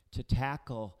decision to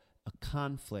tackle a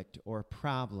conflict or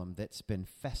problem that's been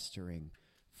festering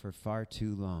for far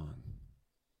too long.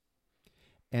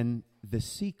 And the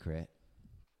secret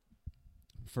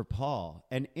for Paul,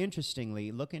 and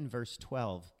interestingly, look in verse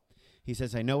 12. He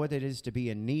says, I know what it is to be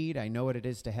in need. I know what it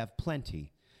is to have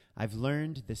plenty. I've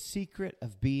learned the secret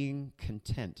of being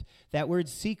content. That word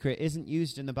secret isn't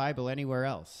used in the Bible anywhere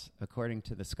else, according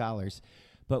to the scholars.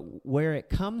 But where it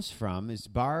comes from is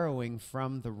borrowing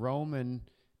from the Roman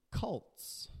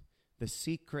cults, the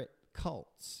secret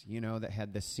cults, that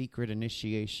had the secret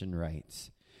initiation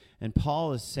rites. And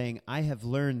Paul is saying, I have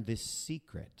learned this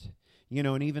secret.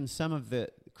 And even some of the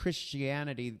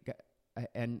Christianity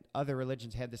and other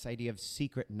religions had this idea of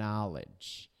secret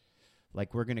knowledge.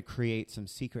 Like we're going to create some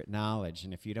secret knowledge,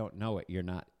 and if you don't know it, you're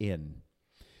not in.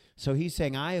 So he's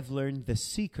saying, I have learned the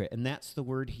secret, and that's the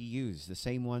word he used, the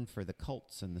same one for the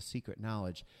cults and the secret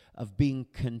knowledge, of being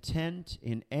content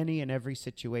in any and every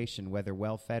situation, whether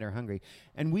well-fed or hungry.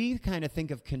 And we kind of think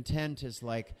of content as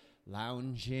like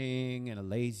lounging and a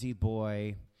lazy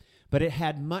boy, but it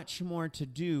had much more to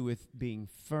do with being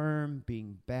firm,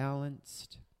 being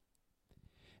balanced.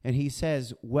 And he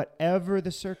says, whatever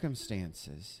the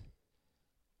circumstances.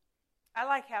 I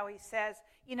like how he says,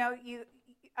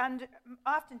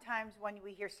 oftentimes when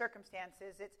we hear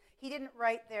circumstances, he didn't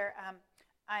write there,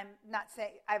 I'm not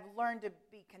saying, I've learned to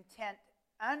be content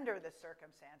under the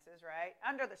circumstances, right?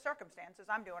 Under the circumstances,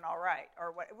 I'm doing all right.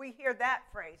 Or what we hear that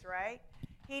phrase, right?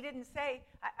 He didn't say,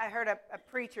 I heard a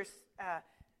preacher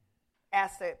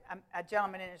asked a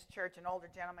gentleman in his church, an older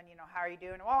gentleman, how are you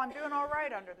doing? Well, I'm doing all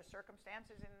right under the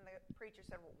circumstances. And the preacher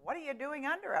said, well, what are you doing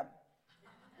under them?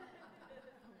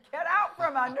 Get out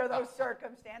from under those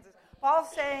circumstances. Paul's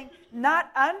saying,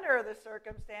 not under the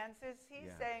circumstances. He's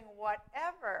saying,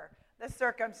 whatever the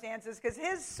circumstances, because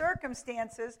his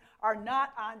circumstances are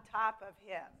not on top of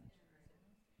him.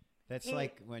 That's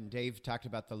like when Dave talked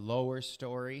about the lower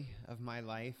story of my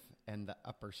life and the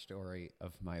upper story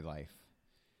of my life.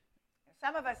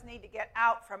 Some of us need to get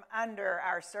out from under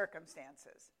our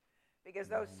circumstances because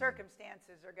those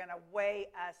circumstances are going to weigh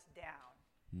us down.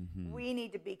 Mm-hmm. We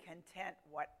need to be content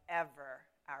whatever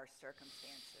our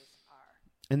circumstances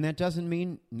are. And that doesn't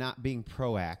mean not being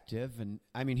proactive. And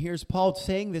I mean, here's Paul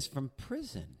saying this from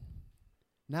prison,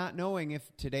 not knowing if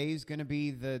today's going to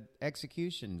be the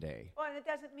execution day. Well, and it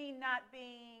doesn't mean not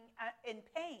being in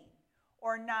pain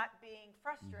or not being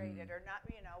frustrated or not,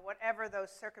 whatever those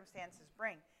circumstances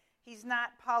bring. He's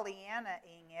not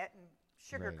Pollyanna-ing it and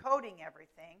sugarcoating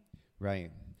everything.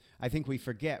 Right. I think we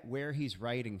forget where he's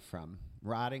writing from,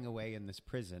 rotting away in this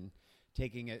prison,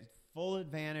 taking it full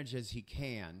advantage as he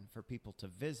can for people to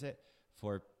visit,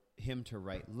 for him to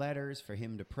write letters, for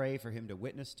him to pray, for him to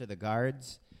witness to the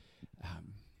guards.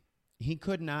 He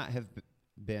could not have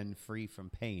been free from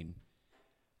pain.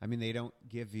 I mean, they don't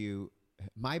give you...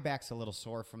 My back's a little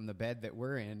sore from the bed that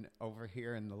we're in over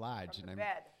here in the lodge. From the and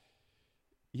bed.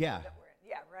 Yeah. That we're in.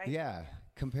 Yeah, right? Yeah.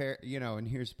 Compare, and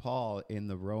here's Paul in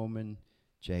the Roman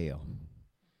jail.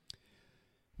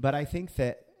 But I think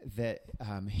that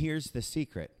here's the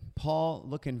secret. Paul,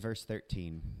 look in verse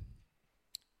 13.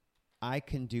 I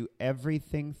can do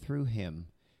everything through him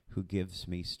who gives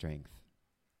me strength.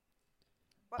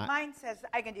 But mine says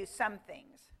I can do some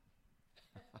things.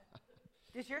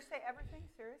 Does yours say everything?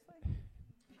 Seriously?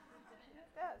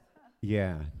 It does, huh?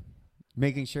 Yeah.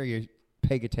 Making sure you're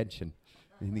paying attention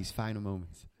in these final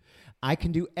moments. I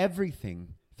can do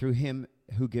everything through him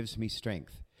who gives me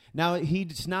strength. Now,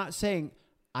 he's not saying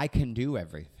I can do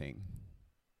everything.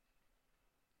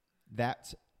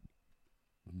 That's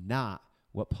not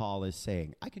what Paul is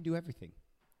saying. I can do everything.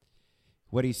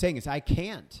 What he's saying is I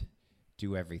can't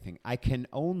do everything. I can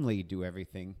only do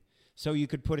everything. So you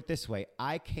could put it this way.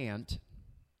 I can't.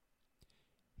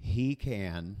 He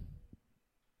can.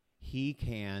 He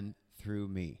can through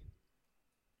me.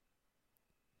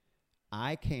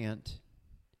 I can't.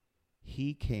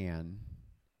 He can.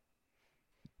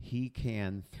 He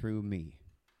can through me.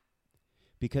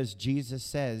 Because Jesus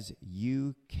says,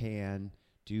 you can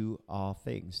do all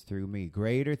things through me.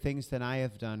 Greater things than I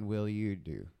have done will you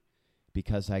do,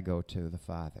 because I go to the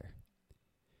Father.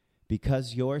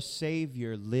 Because your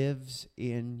Savior lives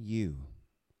in you.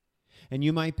 And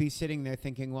you might be sitting there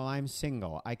thinking, well, I'm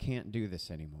single. I can't do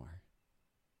this anymore.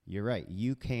 You're right.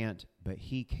 You can't, but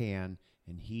he can,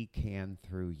 and he can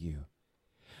through you.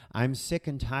 I'm sick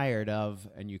and tired of,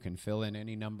 and you can fill in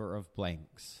any number of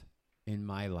blanks in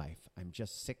my life. I'm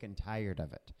just sick and tired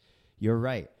of it. You're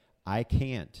right. I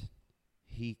can't.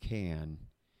 He can.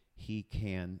 He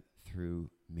can through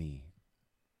me.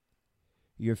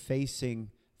 You're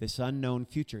facing this unknown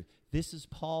future. This is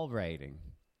Paul writing,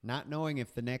 not knowing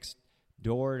if the next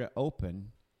door to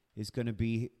open is going to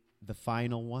be the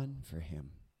final one for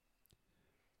him.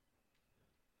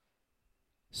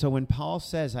 So when Paul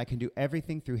says, I can do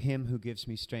everything through him who gives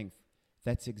me strength,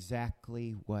 that's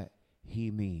exactly what he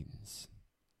means.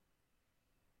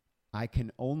 I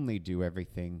can only do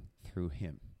everything through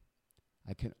him.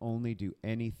 I can only do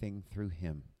anything through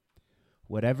him.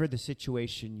 Whatever the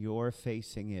situation you're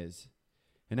facing is,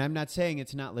 and I'm not saying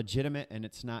it's not legitimate and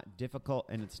it's not difficult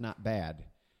and it's not bad.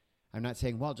 I'm not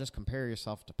saying, well, just compare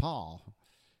yourself to Paul.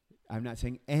 I'm not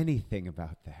saying anything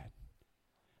about that.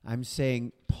 I'm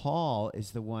saying Paul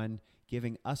is the one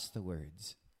giving us the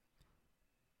words.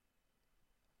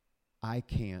 I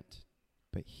can't,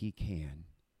 but he can,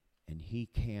 and he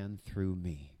can through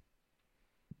me.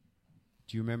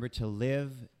 Do you remember to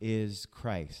live is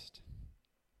Christ?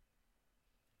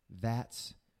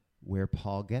 That's where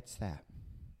Paul gets that.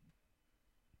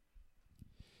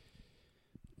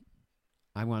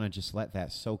 I want to just let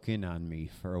that soak in on me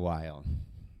for a while.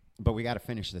 But we got to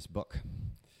finish this book.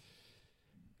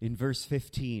 In verse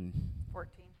 15.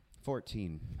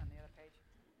 14. On the other page.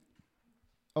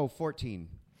 Oh, 14.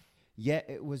 Yet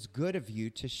it was good of you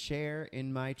to share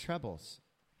in my troubles.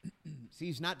 See,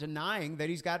 he's not denying that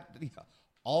he's got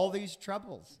all these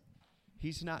troubles.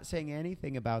 He's not saying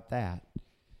anything about that.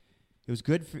 It was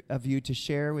good of you to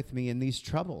share with me in these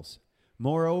troubles.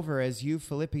 Moreover, as you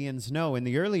Philippians know, in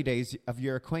the early days of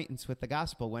your acquaintance with the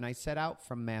gospel, when I set out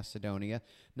from Macedonia,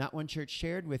 not one church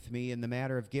shared with me in the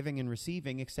matter of giving and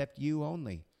receiving except you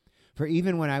only. For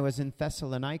even when I was in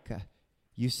Thessalonica,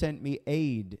 you sent me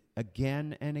aid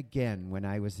again and again when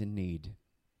I was in need.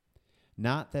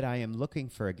 Not that I am looking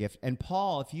for a gift. And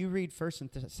Paul, if you read 1st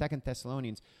and 2nd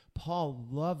Thessalonians, Paul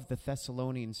loved the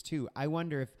Thessalonians too. I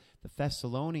wonder if the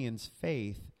Thessalonians'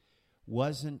 faith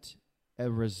wasn't a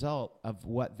result of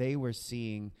what they were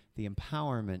seeing, the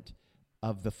empowerment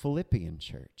of the Philippian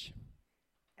church.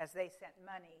 As they sent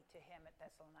money to him at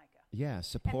Thessalonica. Yeah,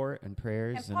 support and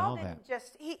prayers and all that.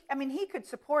 He could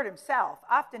support himself.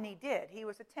 Often he did. He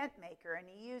was a tent maker, and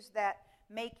he used that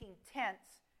making tents.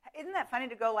 Isn't that funny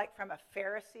to go like from a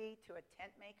Pharisee to a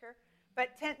tent maker?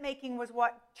 But tent making was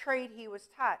what trade he was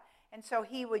taught. And so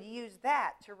he would use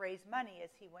that to raise money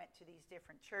as he went to these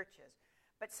different churches.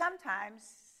 But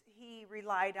sometimes he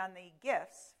relied on the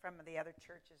gifts from the other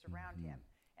churches around him.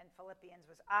 And Philippians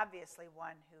was obviously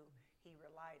one who he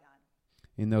relied on.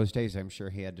 In those days, I'm sure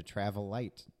he had to travel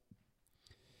light.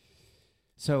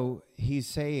 So he's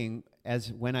saying,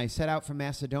 as when I set out from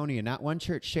Macedonia, not one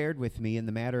church shared with me in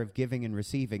the matter of giving and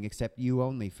receiving, except you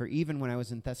only. For even when I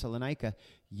was in Thessalonica,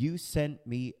 you sent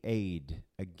me aid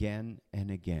again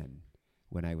and again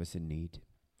when I was in need.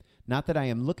 Not that I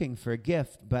am looking for a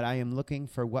gift, but I am looking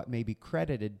for what may be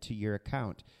credited to your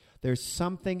account. There's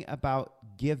something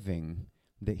about giving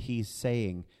that he's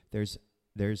saying. There's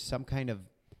some kind of,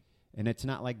 and it's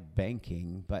not like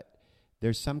banking, but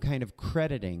there's some kind of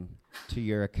crediting to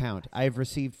your account. I have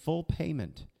received full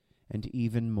payment and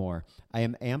even more. I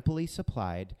am amply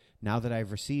supplied now that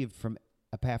I've received from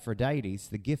Epaphroditus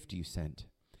the gift you sent.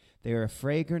 They are a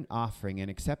fragrant offering, an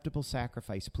acceptable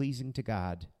sacrifice pleasing to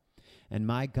God. And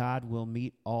my God will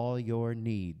meet all your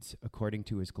needs according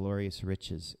to his glorious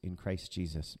riches in Christ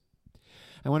Jesus.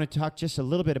 I want to talk just a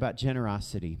little bit about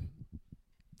generosity,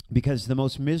 because the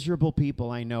most miserable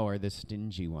people I know are the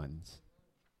stingy ones.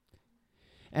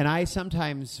 And I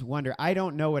sometimes wonder, I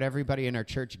don't know what everybody in our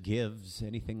church gives,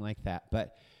 anything like that,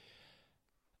 but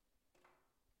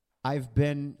I've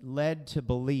been led to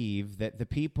believe that the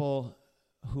people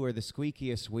who are the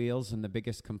squeakiest wheels and the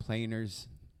biggest complainers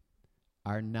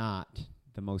are not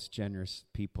the most generous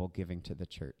people giving to the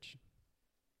church.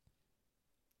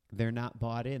 They're not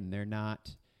bought in. They're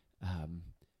not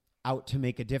out to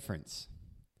make a difference.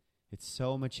 It's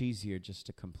so much easier just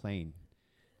to complain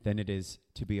than it is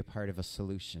to be a part of a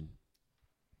solution.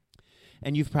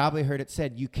 And you've probably heard it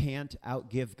said, you can't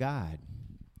outgive God.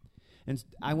 And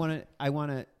I want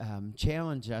to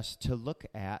challenge us to look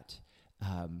at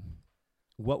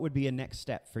what would be a next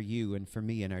step for you and for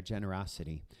me in our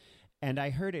generosity. And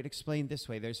I heard it explained this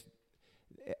way. There's,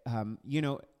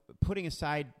 putting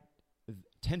aside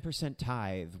 10%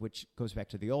 tithe, which goes back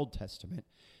to the Old Testament,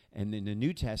 and in the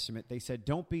New Testament, they said,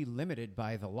 don't be limited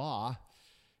by the law,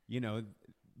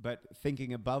 but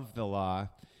thinking above the law.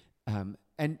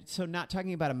 And so not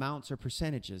talking about amounts or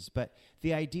percentages, but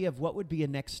the idea of what would be a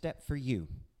next step for you.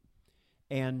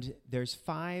 And there's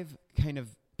 5 kind of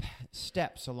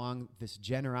steps along this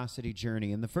generosity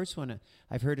journey. And the first one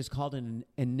I've heard is called an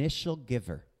initial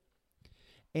giver.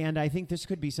 And I think this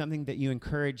could be something that you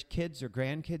encourage kids or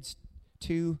grandkids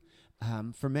to.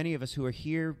 For many of us who are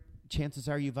here, chances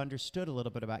are you've understood a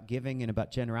little bit about giving and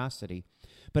about generosity.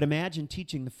 But imagine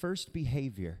teaching the first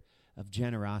behavior of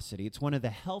generosity. It's one of the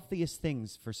healthiest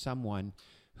things for someone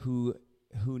who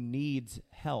needs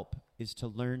help is to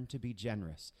learn to be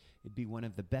generous. It'd be one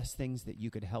of the best things that you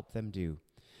could help them do.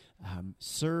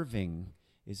 Serving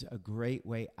is a great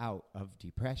way out of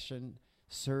depression.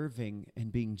 Serving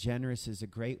and being generous is a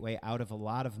great way out of a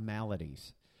lot of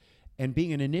maladies. And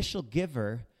being an initial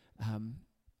giver,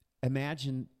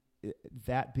 imagine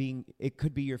that being, it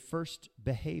could be your first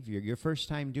behavior, your first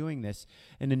time doing this.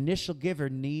 An initial giver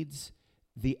needs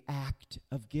the act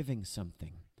of giving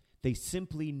something. They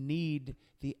simply need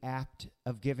the act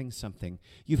of giving something.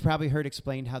 You've probably heard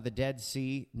explained how the Dead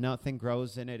Sea, nothing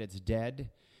grows in it, it's dead,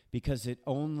 because it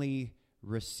only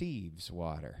receives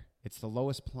water. It's the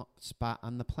lowest spot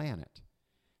on the planet.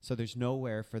 So there's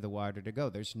nowhere for the water to go.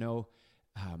 There's no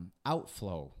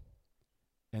outflow.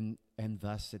 And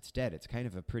thus it's dead. It's kind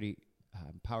of a pretty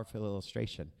powerful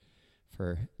illustration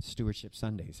for Stewardship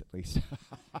Sundays, at least,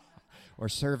 or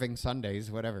serving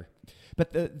Sundays, whatever.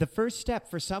 But the first step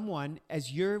for someone,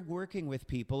 as you're working with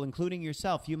people, including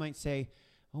yourself, you might say,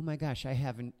 oh my gosh, I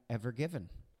haven't ever given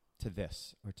to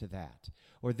this or to that.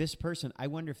 Or this person, I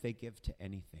wonder if they give to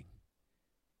anything.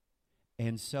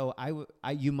 And so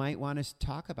you might want to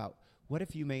talk about, what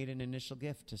if you made an initial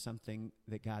gift to something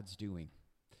that God's doing?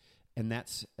 And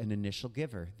that's an initial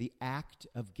giver. The act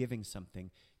of giving something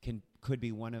could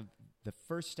be one of the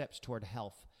first steps toward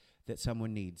health that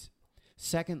someone needs.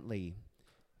 Secondly,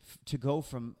 to go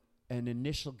from an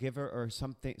initial giver or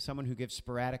someone who gives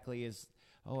sporadically is,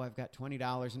 oh, I've got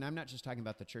 $20. And I'm not just talking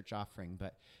about the church offering,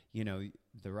 but,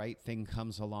 the right thing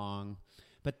comes along.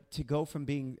 But to go from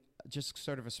being just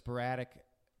sort of a sporadic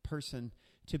person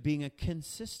to being a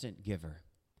consistent giver.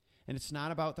 And it's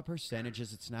not about the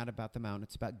percentages, it's not about the amount,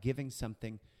 it's about giving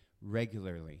something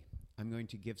regularly. I'm going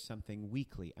to give something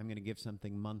weekly, I'm going to give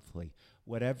something monthly,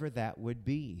 whatever that would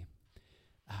be.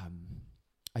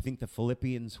 I think the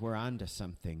Philippians were onto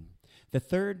something. The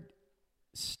third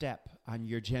step on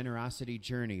your generosity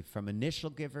journey from initial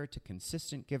giver to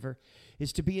consistent giver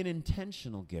is to be an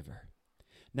intentional giver.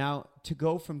 Now, to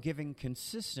go from giving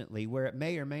consistently, where it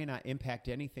may or may not impact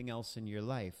anything else in your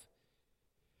life,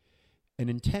 An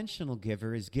intentional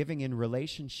giver is giving in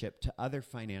relationship to other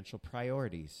financial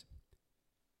priorities.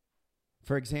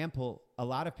 For example, a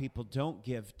lot of people don't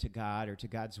give to God or to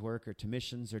God's work or to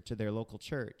missions or to their local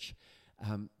church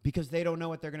because they don't know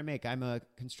what they're going to make. I'm a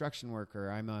construction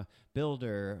worker, I'm a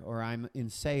builder, or I'm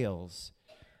in sales.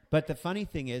 But the funny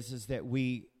thing is that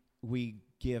we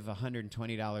give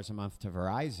 $120 a month to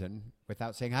Verizon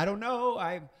without saying, I don't know,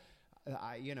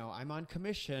 I'm on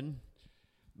commission.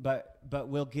 But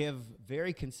we'll give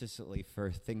very consistently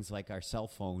for things like our cell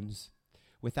phones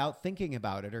without thinking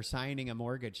about it or signing a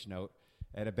mortgage note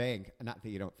at a bank. Not that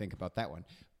you don't think about that one.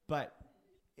 But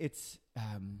it's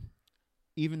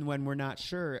even when we're not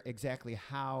sure exactly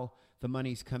how the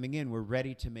money's coming in, we're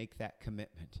ready to make that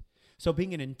commitment. So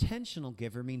being an intentional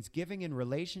giver means giving in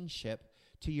relationship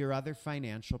to your other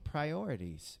financial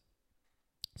priorities.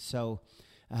 So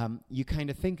you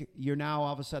kind of think, you're now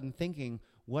all of a sudden thinking,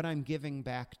 what I'm giving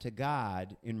back to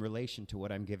God in relation to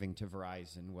what I'm giving to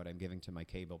Verizon, what I'm giving to my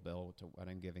cable bill, to what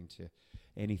I'm giving to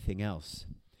anything else.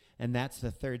 And that's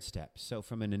the third step. So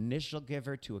from an initial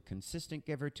giver to a consistent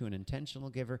giver to an intentional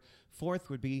giver. Fourth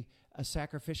would be a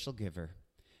sacrificial giver.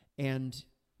 And,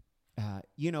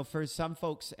 for some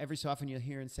folks, every so often you'll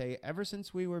hear and say, ever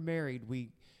since we were married,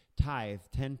 we tithe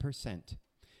 10%.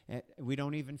 And we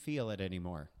don't even feel it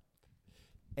anymore.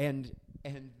 And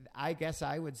I guess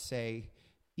I would say,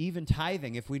 even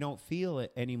tithing, if we don't feel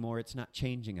it anymore, it's not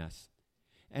changing us.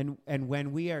 And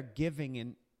when we are giving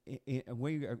and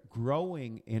we are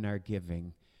growing in our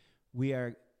giving, we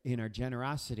are in our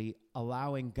generosity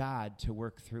allowing God to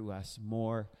work through us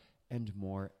more and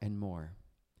more and more.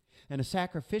 And a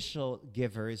sacrificial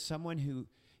giver is someone who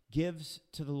gives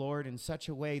to the Lord in such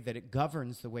a way that it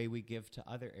governs the way we give to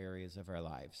other areas of our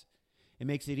lives. It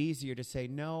makes it easier to say,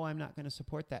 no, I'm not going to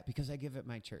support that because I give at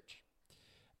my church.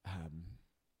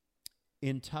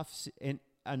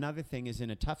 Another thing is, in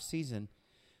a tough season,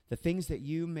 the things that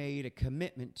you made a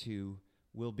commitment to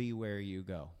will be where you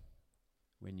go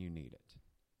when you need it.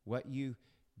 What you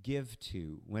give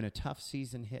to when a tough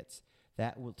season hits,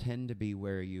 that will tend to be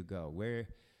where you go,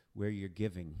 where your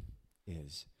giving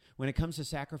is. When it comes to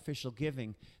sacrificial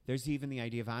giving, there's even the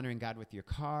idea of honoring God with your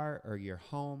car or your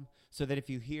home, so that if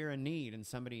you hear a need and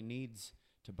somebody needs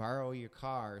to borrow your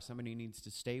car, or somebody needs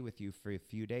to stay with you for a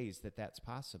few days, that's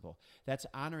possible. That's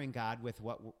honoring God with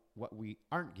what we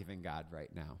aren't giving God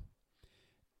right now.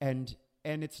 And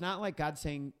it's not like God's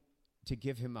saying to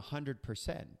give him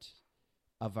 100%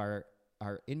 of our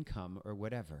income or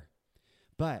whatever.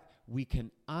 But we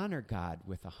can honor God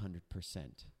with 100%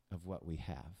 of what we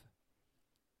have.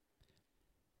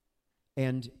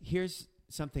 And here's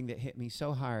something that hit me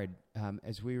so hard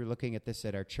as we were looking at this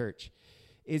at our church.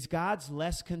 Is God's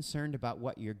less concerned about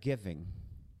what you're giving,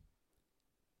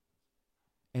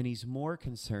 and he's more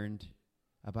concerned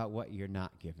about what you're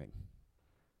not giving.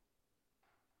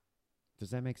 Does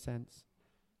that make sense?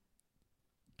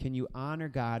 Can you honor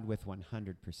God with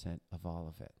 100% of all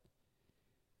of it?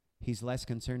 He's less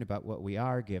concerned about what we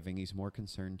are giving. He's more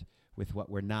concerned with what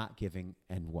we're not giving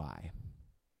and why.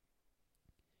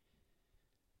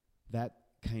 That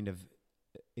kind of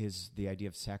is the idea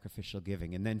of sacrificial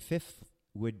giving. And then fifth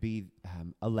would be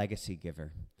a legacy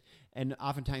giver. And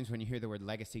oftentimes when you hear the word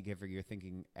legacy giver, you're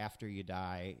thinking after you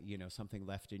die, something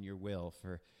left in your will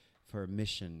for a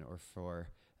mission or for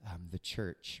the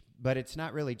church. But it's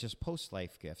not really just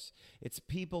post-life gifts. It's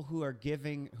people who are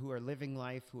giving, who are living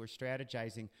life, who are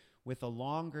strategizing with a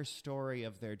longer story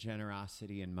of their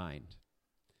generosity in mind.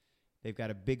 They've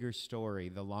got a bigger story,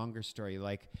 the longer story.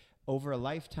 Like, over a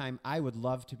lifetime, I would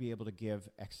love to be able to give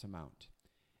X amount.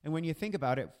 And when you think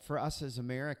about it, for us as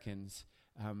Americans,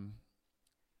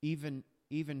 even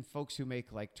folks who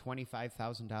make like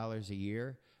 $25,000 a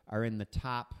year are in the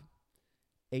top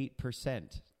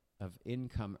 8% of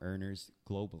income earners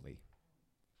globally.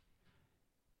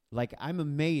 Like, I'm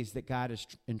amazed that God has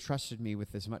entrusted me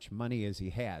with as much money as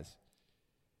he has.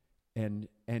 And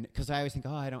because I always think,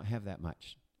 I don't have that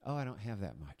much. I don't have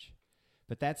that much.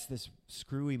 But that's this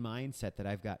screwy mindset that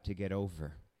I've got to get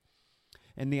over.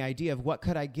 And the idea of what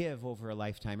could I give over a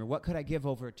lifetime, or what could I give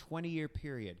over a 20-year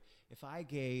period? If I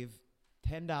gave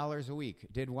 $10 a week,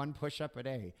 did one push-up a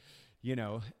day,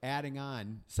 adding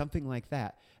on, something like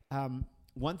that.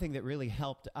 One thing that really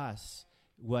helped us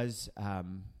was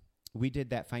we did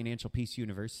that Financial Peace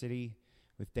University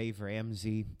with Dave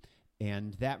Ramsey,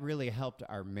 and that really helped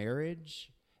our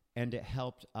marriage, and it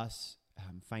helped us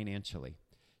financially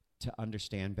to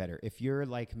understand better. If you're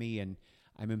like me and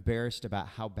I'm embarrassed about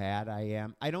how bad I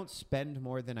am, I don't spend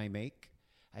more than I make.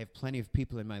 I have plenty of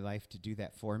people in my life to do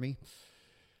that for me.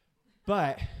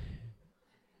 But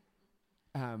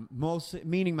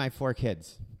meaning my 4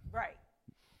 kids. Right.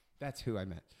 That's who I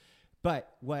meant. But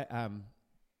what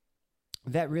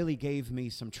that really gave me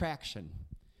some traction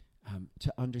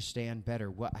to understand better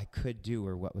what I could do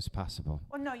or what was possible.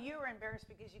 Well, no, you were embarrassed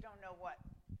because you don't know what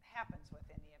happens with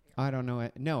any of your. I don't know.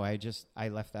 No, I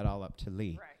left that all up to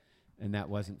Lee. Right. And that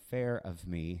wasn't fair of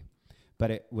me,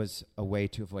 but it was a way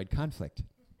to avoid conflict.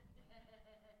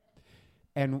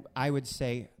 And I would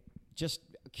say, just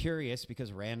curious,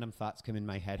 because random thoughts come in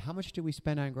my head, how much do we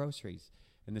spend on groceries?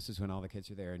 And this is when all the kids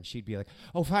are there. And she'd be like,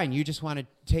 oh, fine, you just want to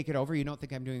take it over? You don't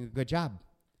think I'm doing a good job?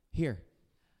 Here.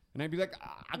 And I'd be like,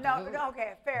 No,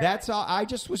 okay, fair. That's all. I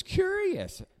just was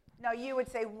curious. No, you would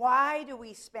say, why do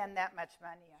we spend that much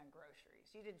money on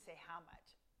groceries? You didn't say how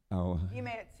much. Oh. You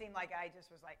made it seem like I just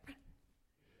was like.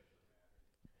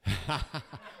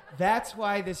 That's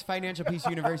why this Financial Peace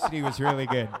University was really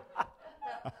good.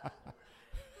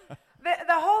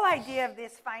 The whole idea of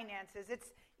this finances,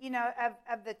 it's,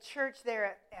 of the church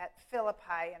there at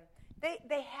Philippi, and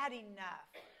they had enough.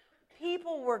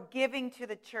 People were giving to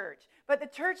the church, but the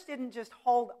church didn't just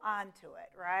hold on to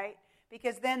it, right?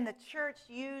 Because then the church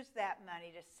used that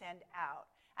money to send out.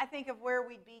 I think of where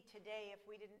we'd be today if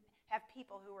we didn't have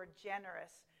people who were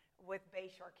generous with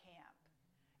Bayshore Camp.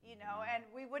 And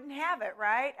we wouldn't have it,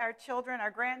 right? Our children,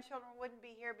 our grandchildren wouldn't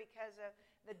be here because of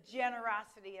the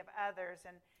generosity of others.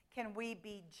 And can we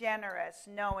be generous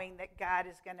knowing that God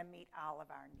is going to meet all of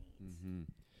our needs? Mm-hmm.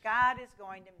 God is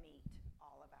going to meet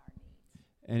all of our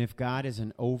needs. And if God is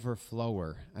an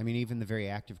overflower, even the very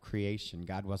act of creation,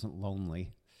 God wasn't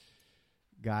lonely.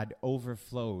 God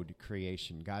overflowed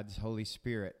creation. God's Holy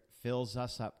Spirit fills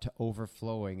us up to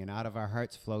overflowing, and out of our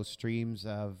hearts flow streams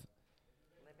of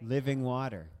living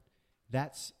water.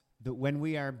 That's when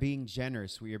we are being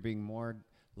generous, we are being more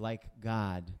like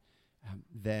God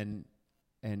than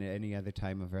in any other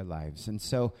time of our lives. And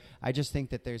so I just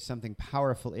think that there's something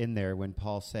powerful in there when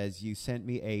Paul says, you sent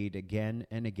me aid again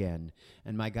and again,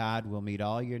 and my God will meet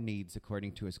all your needs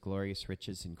according to his glorious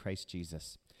riches in Christ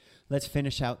Jesus. Let's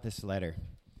finish out this letter.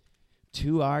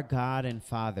 To our God and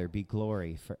Father be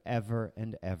glory forever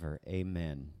and ever.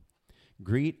 Amen.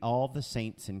 Greet all the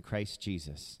saints in Christ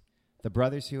Jesus. The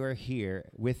brothers who are here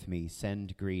with me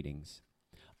send greetings.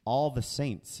 All the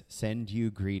saints send you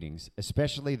greetings,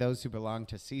 especially those who belong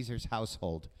to Caesar's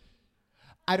household.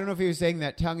 I don't know if he was saying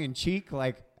that tongue-in-cheek,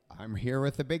 like, I'm here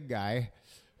with the big guy,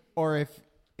 or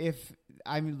if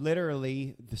I'm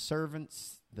literally the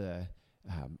servants, the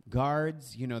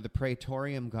guards, the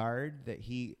Praetorium Guard that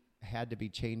he had to be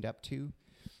chained up to.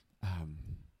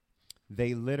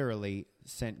 They literally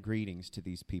sent greetings to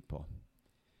these people.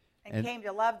 And came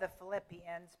to love the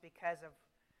Philippians because of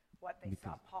what they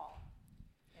saw Paul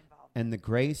involved. And the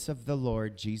grace of the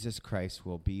Lord Jesus Christ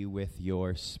will be with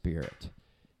your spirit.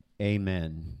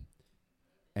 Amen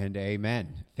and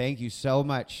amen. Thank you so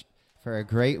much for a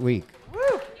great week. Woo!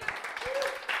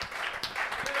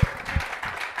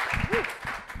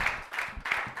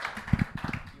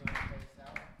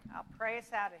 I'll pray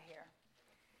us out of here.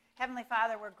 Heavenly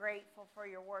Father, we're grateful for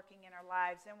your working in our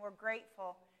lives, and we're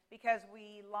grateful because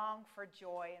we long for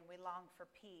joy and we long for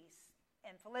peace.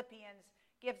 And Philippians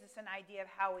gives us an idea of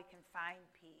how we can find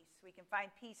peace. We can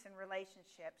find peace in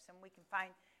relationships, and we can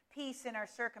find peace in our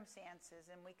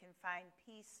circumstances, and we can find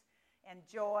peace and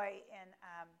joy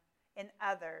in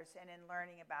others and in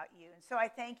learning about you. And so I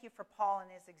thank you for Paul and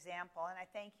his example, and I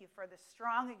thank you for the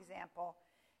strong example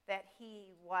that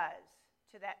he was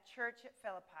to that church at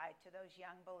Philippi, to those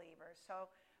young believers. So,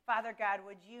 Father God,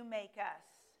 would you make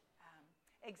us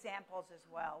examples as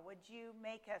well? Would you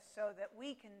make us so that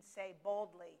we can say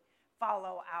boldly,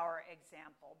 follow our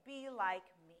example. Be like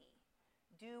me.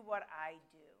 Do what I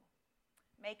do.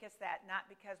 Make us that not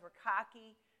because we're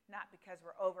cocky, not because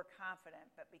we're overconfident,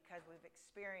 but because we've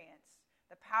experienced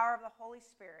the power of the Holy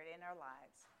Spirit in our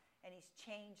lives, and he's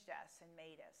changed us and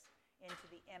made us into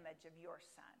the image of your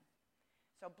Son.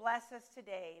 So bless us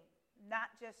today,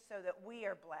 not just so that we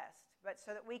are blessed, but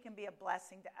so that we can be a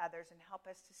blessing to others and help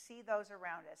us to see those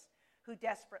around us who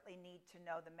desperately need to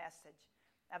know the message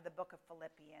of the book of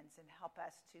Philippians, and help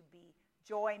us to be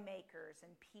joy makers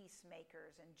and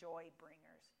peacemakers and joy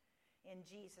bringers. In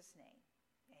Jesus' name,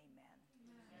 amen.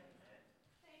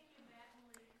 Thank you, Matt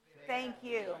and Lee. Thank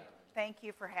you. Thank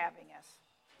you for having us.